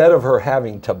 Instead of her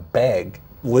having to beg,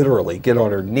 literally get on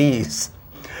her knees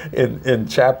in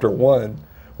chapter 1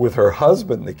 with her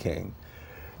husband, the king,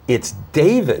 it's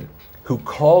David who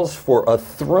calls for a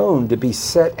throne to be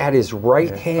set at his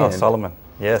right hand. Oh, Solomon.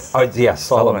 Yes. Yes,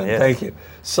 Solomon. Yes. Thank you.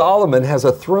 Solomon has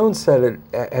a throne set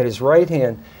at his right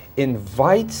hand,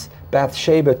 invites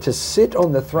Bathsheba to sit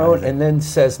on the throne, and then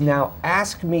says, now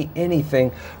ask me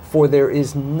anything, for there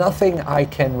is nothing I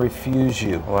can refuse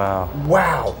you. Wow.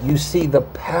 Wow. You see the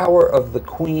power of the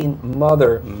Queen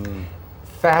Mother.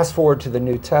 Fast forward to the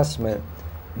New Testament.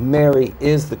 Mary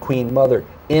is the Queen Mother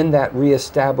in that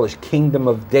reestablished kingdom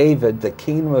of David, the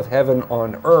kingdom of heaven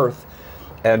on earth.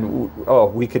 And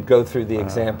we could go through the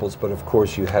examples, but of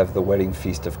course you have the wedding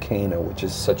feast of Cana, which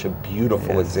is such a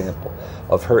beautiful example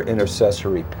of her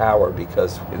intercessory power,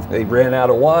 because if they ran out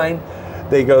of wine,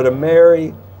 they go to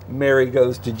Mary, Mary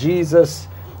goes to Jesus,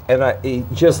 and I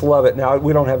just love it. Now,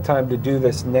 we don't have time to do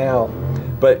this now,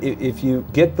 but if you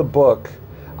get the book,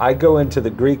 I go into the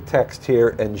Greek text here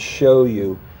and show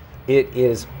you it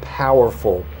is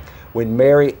powerful. When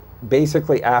Mary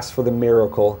basically asks for the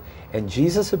miracle, and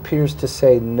Jesus appears to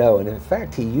say no. And in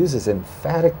fact, he uses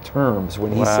emphatic terms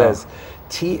when he says,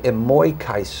 Ti emoi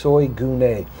kai soi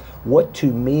gune, what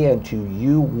to me and to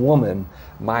you, woman,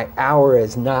 my hour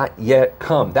has not yet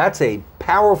come. That's a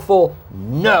powerful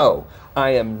no.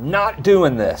 I am not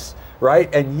doing this,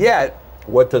 right? And yet,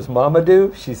 what does Mama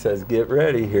do? She says, get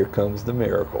ready, here comes the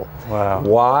miracle. Wow.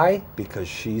 Why? Because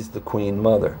she's the Queen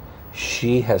Mother.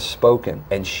 She has spoken,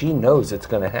 and she knows it's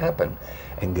going to happen.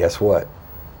 And guess what?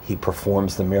 He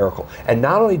performs the miracle. And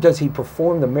not only does he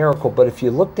perform the miracle, but if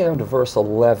you look down to verse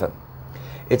 11,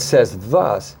 it says,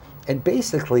 thus, And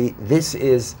basically, this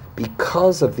is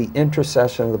because of the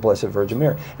intercession of the Blessed Virgin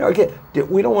Mary. Now again,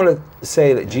 we don't want to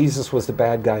say that Jesus was the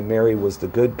bad guy, Mary was the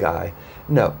good guy.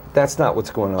 No, that's not what's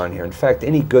going on here. In fact,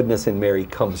 any goodness in Mary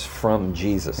comes from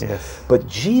Jesus. Yes. But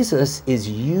Jesus is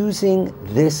using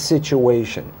this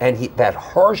situation and that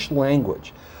harsh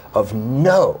language of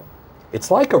no. It's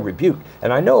like a rebuke.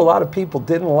 And I know a lot of people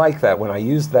didn't like that when I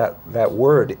used that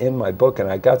word in my book, and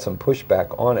I got some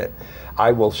pushback on it.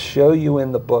 I will show you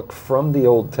in the book from the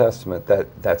Old Testament that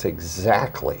that's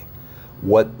exactly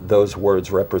what those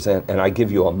words represent, and I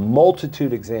give you a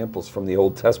multitude examples from the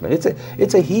Old Testament.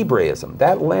 It's a Hebraism.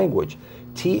 That language,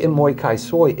 ti emoi kai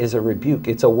soi, is a rebuke.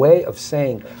 It's a way of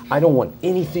saying, I don't want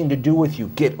anything to do with you.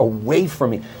 Get away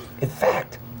from me. In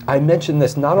fact, I mentioned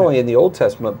this not only in the Old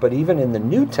Testament, but even in the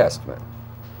New Testament.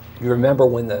 You remember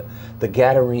when the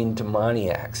Gadarene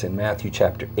demoniacs in Matthew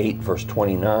chapter 8, verse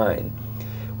 29,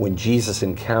 when Jesus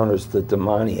encounters the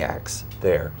demoniacs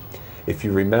there, if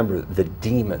you remember, the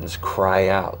demons cry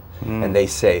out and they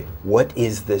say, what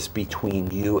is this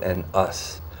between you and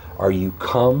us? Are you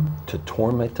come to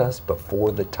torment us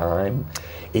before the time?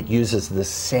 It uses the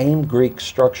same Greek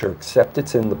structure, except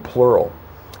it's in the plural.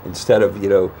 Instead of,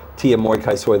 tia moi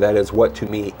kai soi, that is what to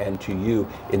me and to you.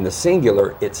 In the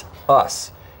singular, it's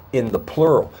us in the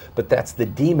plural. But that's the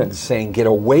demons saying, get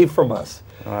away from us.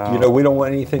 Wow. We don't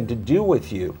want anything to do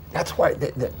with you. That's why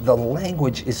the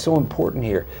language is so important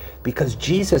here, because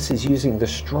Jesus is using the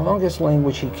strongest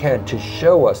language he can to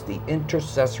show us the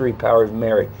intercessory power of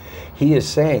Mary. He is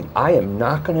saying, I am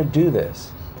not going to do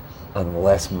this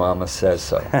unless Mama says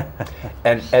so.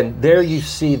 and there you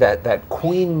see that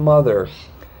Queen Mother,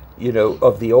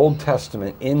 of the Old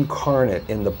Testament incarnate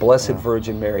in the Blessed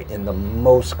Virgin Mary in the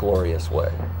most glorious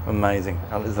way. Amazing.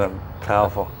 Isn't that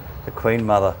powerful? The Queen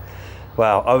Mother.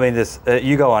 Wow. I mean,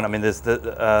 you go on. I mean, there's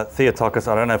the Theotokos.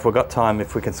 I don't know if we've got time.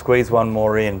 If we can squeeze one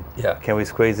more in. Yeah. Can we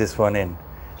squeeze this one in?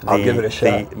 I'll give it a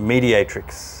shot. The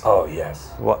mediatrix. Oh,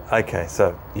 yes. What? Okay.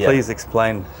 So please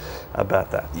explain about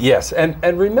that. Yes.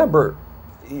 And remember,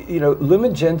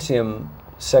 Lumen Gentium,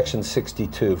 section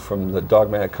 62 from the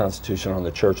Dogmatic Constitution on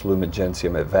the Church Lumen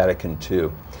Gentium at Vatican II,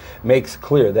 makes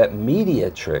clear that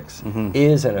mediatrix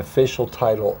is an official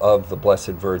title of the Blessed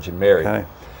Virgin Mary. Okay.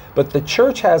 But the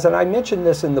Church has, and I mentioned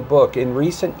this in the book, in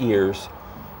recent years,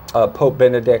 Pope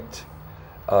Benedict,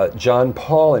 John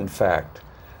Paul, in fact,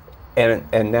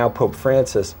 and now Pope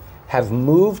Francis, have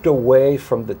moved away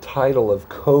from the title of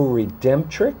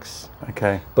co-redemptrix.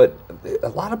 Okay. But a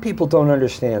lot of people don't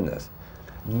understand this.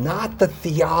 Not the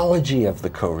theology of the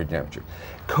co-redemptrix.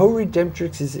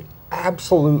 Co-redemptrix is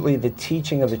absolutely the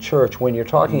teaching of the Church when you're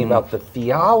talking about the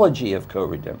theology of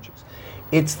co-redemptrix.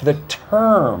 It's the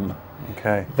term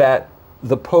that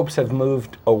the popes have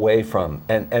moved away from,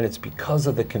 and it's because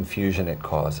of the confusion it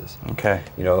causes. Okay.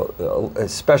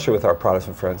 Especially with our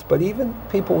Protestant friends, but even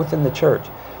people within the Church.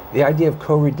 The idea of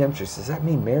co-redemptrix, does that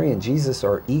mean Mary and Jesus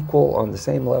are equal on the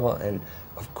same level? And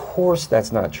of course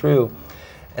that's not true.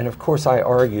 And of course I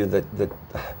argue that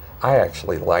I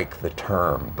actually like the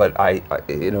term, but I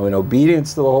in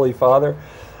obedience to the Holy Father,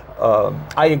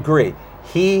 I agree.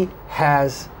 He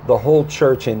has the whole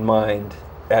Church in mind,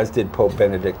 as did Pope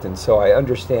Benedict, and so I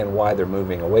understand why they're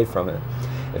moving away from it.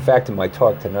 In fact, in my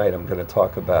talk tonight, I'm going to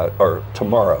talk about, or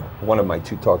tomorrow, one of my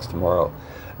 2 talks tomorrow,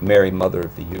 Mary, Mother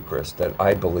of the Eucharist, that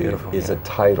I believe is a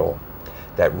title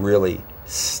that really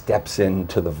steps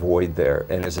into the void there,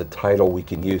 and is a title we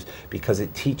can use because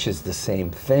it teaches the same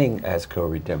thing as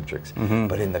co-redemptrix,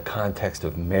 but in the context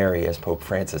of Mary, as Pope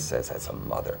Francis says, as a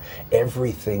mother.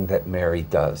 Everything that Mary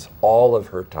does, all of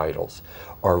her titles,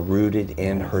 are rooted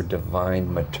in her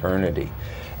divine maternity.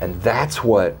 And that's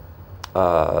what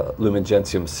Lumen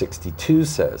Gentium 62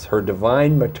 says. Her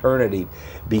divine maternity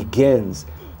begins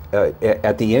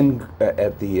at the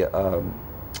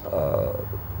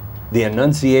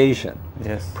Annunciation,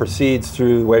 proceeds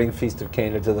through the wedding feast of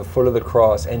Cana to the foot of the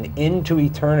cross and into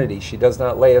eternity. She does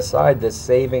not lay aside this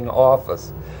saving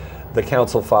office, the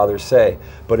Council Fathers say,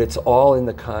 but it's all in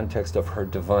the context of her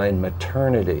divine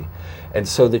maternity. And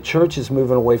so the Church is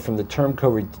moving away from the term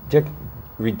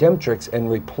co-redemptrix and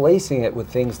replacing it with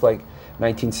things like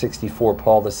 1964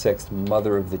 Paul VI,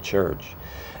 Mother of the Church.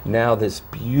 Now this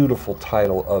beautiful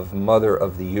title of Mother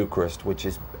of the Eucharist, which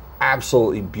is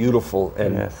absolutely beautiful.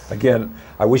 And again,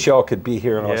 I wish y'all could be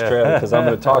here in Australia, because I'm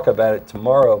going to talk about it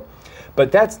tomorrow.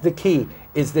 But that's the key,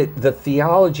 is that the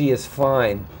theology is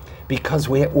fine, because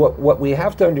what we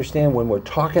have to understand when we're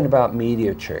talking about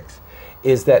mediatrix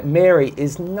is that Mary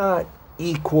is not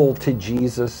equal to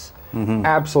Jesus.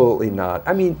 Absolutely not.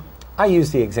 I mean, I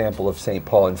use the example of St.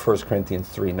 Paul in 1 Corinthians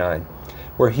 3:9,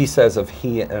 where he says of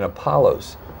he and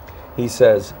Apollos, he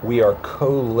says, we are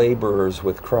co-laborers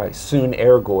with Christ. Soon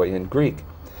ergoi in Greek,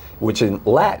 which in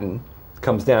Latin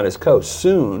comes down as co.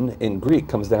 Soon in Greek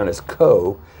comes down as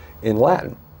co in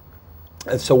Latin.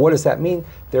 And so what does that mean?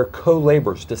 They're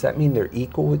co-laborers. Does that mean they're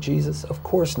equal with Jesus? Of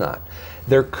course not.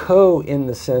 They're co in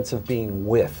the sense of being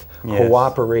with,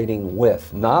 cooperating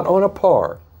with, not on a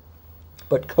par,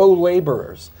 but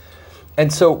co-laborers.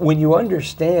 And so when you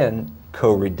understand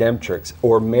co-redemptrix,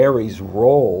 or Mary's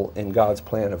role in God's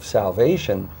plan of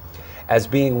salvation as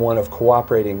being one of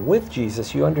cooperating with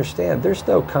Jesus, you understand there's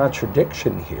no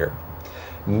contradiction here.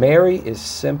 Mary is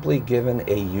simply given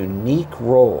a unique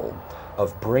role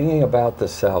of bringing about the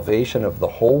salvation of the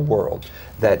whole world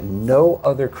that no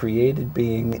other created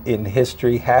being in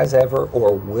history has ever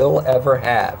or will ever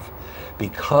have,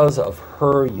 because of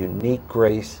her unique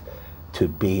grace to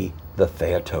be the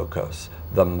Theotokos,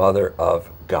 the mother of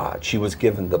God. She was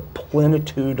given the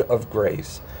plenitude of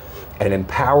grace and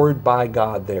empowered by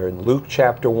God there in Luke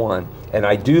chapter 1. And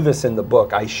I do this in the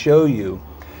book. I show you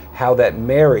how that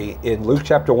Mary, in Luke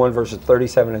chapter 1, verses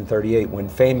 37 and 38, when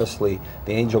famously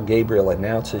the angel Gabriel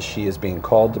announces she is being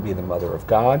called to be the mother of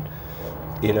God,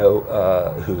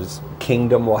 whose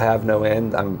kingdom will have no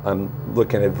end. I'm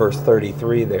looking at verse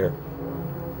 33 there.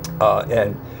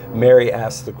 And Mary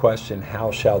asks the question,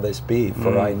 how shall this be?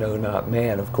 For I know not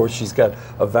man. Of course, she's got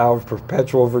a vow of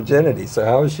perpetual virginity. So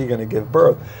how is she going to give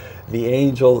birth? The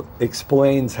angel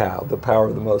explains how the power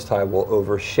of the Most High will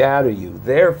overshadow you.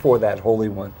 Therefore, that Holy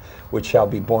One, which shall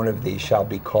be born of thee, shall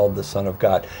be called the Son of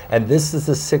God. And this is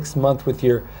the 6th month with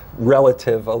your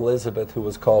relative Elizabeth, who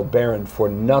was called barren, for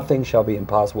nothing shall be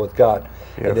impossible with God.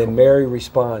 Beautiful. And then Mary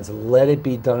responds, let it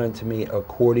be done unto me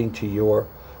according to your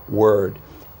word.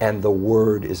 And the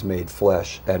Word is made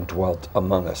flesh and dwelt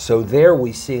among us. So there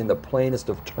we see in the plainest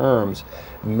of terms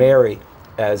Mary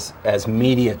as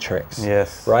mediatrix,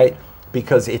 yes, right?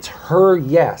 Because it's her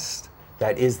yes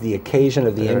that is the occasion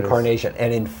of the incarnation.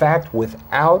 And in fact,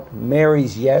 without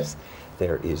Mary's yes,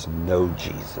 there is no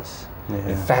Jesus. Yeah.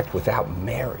 In fact, without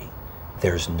Mary,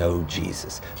 there's no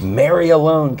Jesus. Mary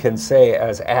alone can say,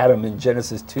 as Adam in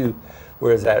Genesis 2,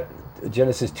 where is that?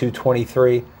 Genesis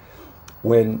 2:23.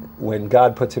 When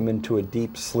God puts him into a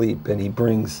deep sleep and he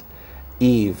brings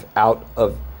Eve out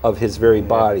of his very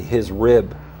body, his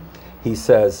rib, he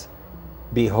says,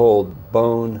 behold,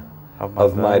 bone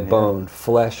of my bone,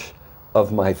 flesh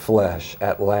of my flesh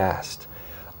at last.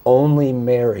 Only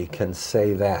Mary can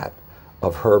say that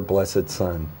of her blessed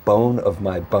Son, bone of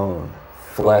my bone,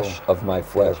 flesh of my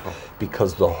flesh,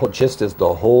 because just as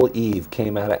the whole Eve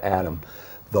came out of Adam,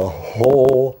 the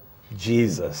whole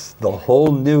Jesus, the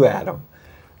whole new Adam,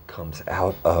 comes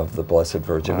out of the Blessed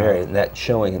Virgin Mary. And that's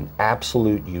showing an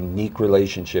absolute unique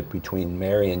relationship between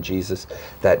Mary and Jesus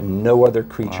that no other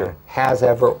creature has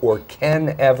ever or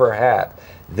can ever have.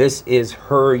 This is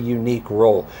her unique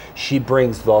role. She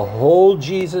brings the whole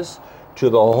Jesus to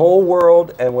the whole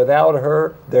world, and without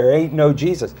her, there ain't no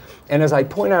Jesus. And as I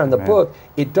point out in the book,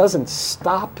 it doesn't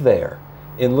stop there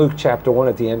in Luke chapter 1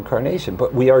 at the incarnation,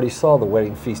 but we already saw the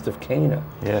wedding feast of Cana.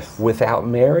 Yes. Without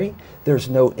Mary, there's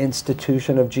no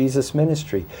institution of Jesus'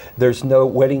 ministry. There's no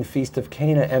wedding feast of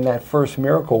Cana, and that first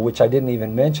miracle, which I didn't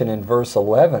even mention in verse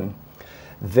 11,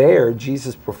 there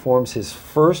Jesus performs his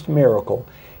first miracle.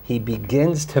 He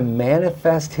begins to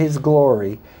manifest his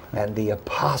glory, and the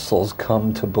apostles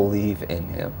come to believe in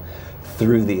him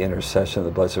through the intercession of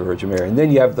the Blessed Virgin Mary. And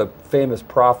then you have the famous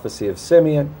prophecy of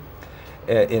Simeon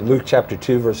in Luke chapter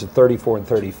 2, verses 34 and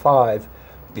 35.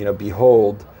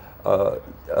 Behold,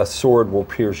 a sword will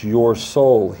pierce your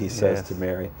soul, he says to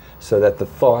Mary, so that the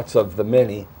thoughts of the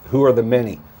many, who are the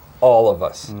many? All of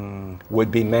us,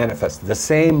 would be manifest. The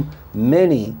same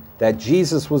many that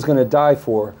Jesus was going to die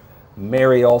for,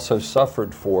 Mary also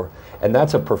suffered for. And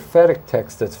that's a prophetic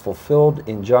text that's fulfilled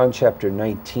in John chapter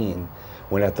 19,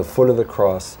 when at the foot of the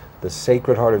cross, the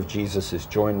Sacred Heart of Jesus is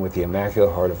joined with the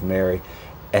Immaculate Heart of Mary,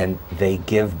 and they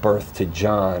give birth to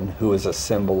John, who is a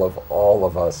symbol of all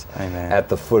of us. Amen. At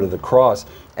the foot of the cross.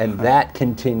 And that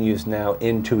continues now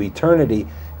into eternity,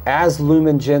 as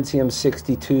Lumen Gentium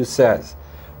 62 says.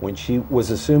 When she was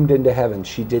assumed into heaven,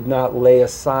 she did not lay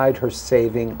aside her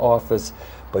saving office,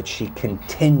 but she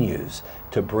continues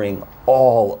to bring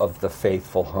all of the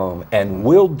faithful home, and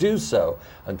will do so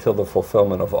until the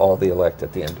fulfillment of all the elect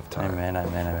at the end of time. Amen,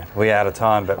 amen, amen. We're out of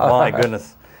time, but my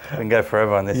goodness. We can go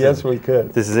forever on this. Yes, we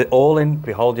could. This is it. All in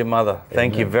Behold Your Mother.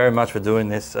 Thank you very much for doing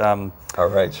this. All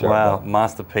right, sure. Wow,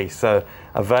 masterpiece. So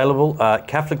available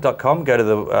Catholic.com. Go to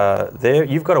the there.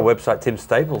 You've got a website,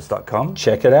 timstaples.com.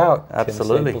 Check it out.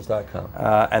 Absolutely.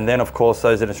 timstaples.com. And then, of course,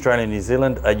 those in Australia and New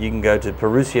Zealand, you can go to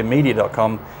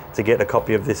perusiamedia.com to get a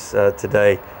copy of this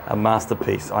today, a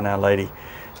masterpiece on Our Lady.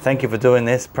 Thank you for doing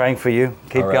this. Praying for you.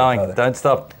 Keep going. Father. Don't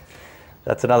stop.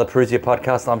 That's another Perusia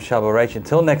podcast. I'm Charbel Raish.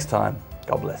 Until next time,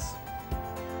 God bless.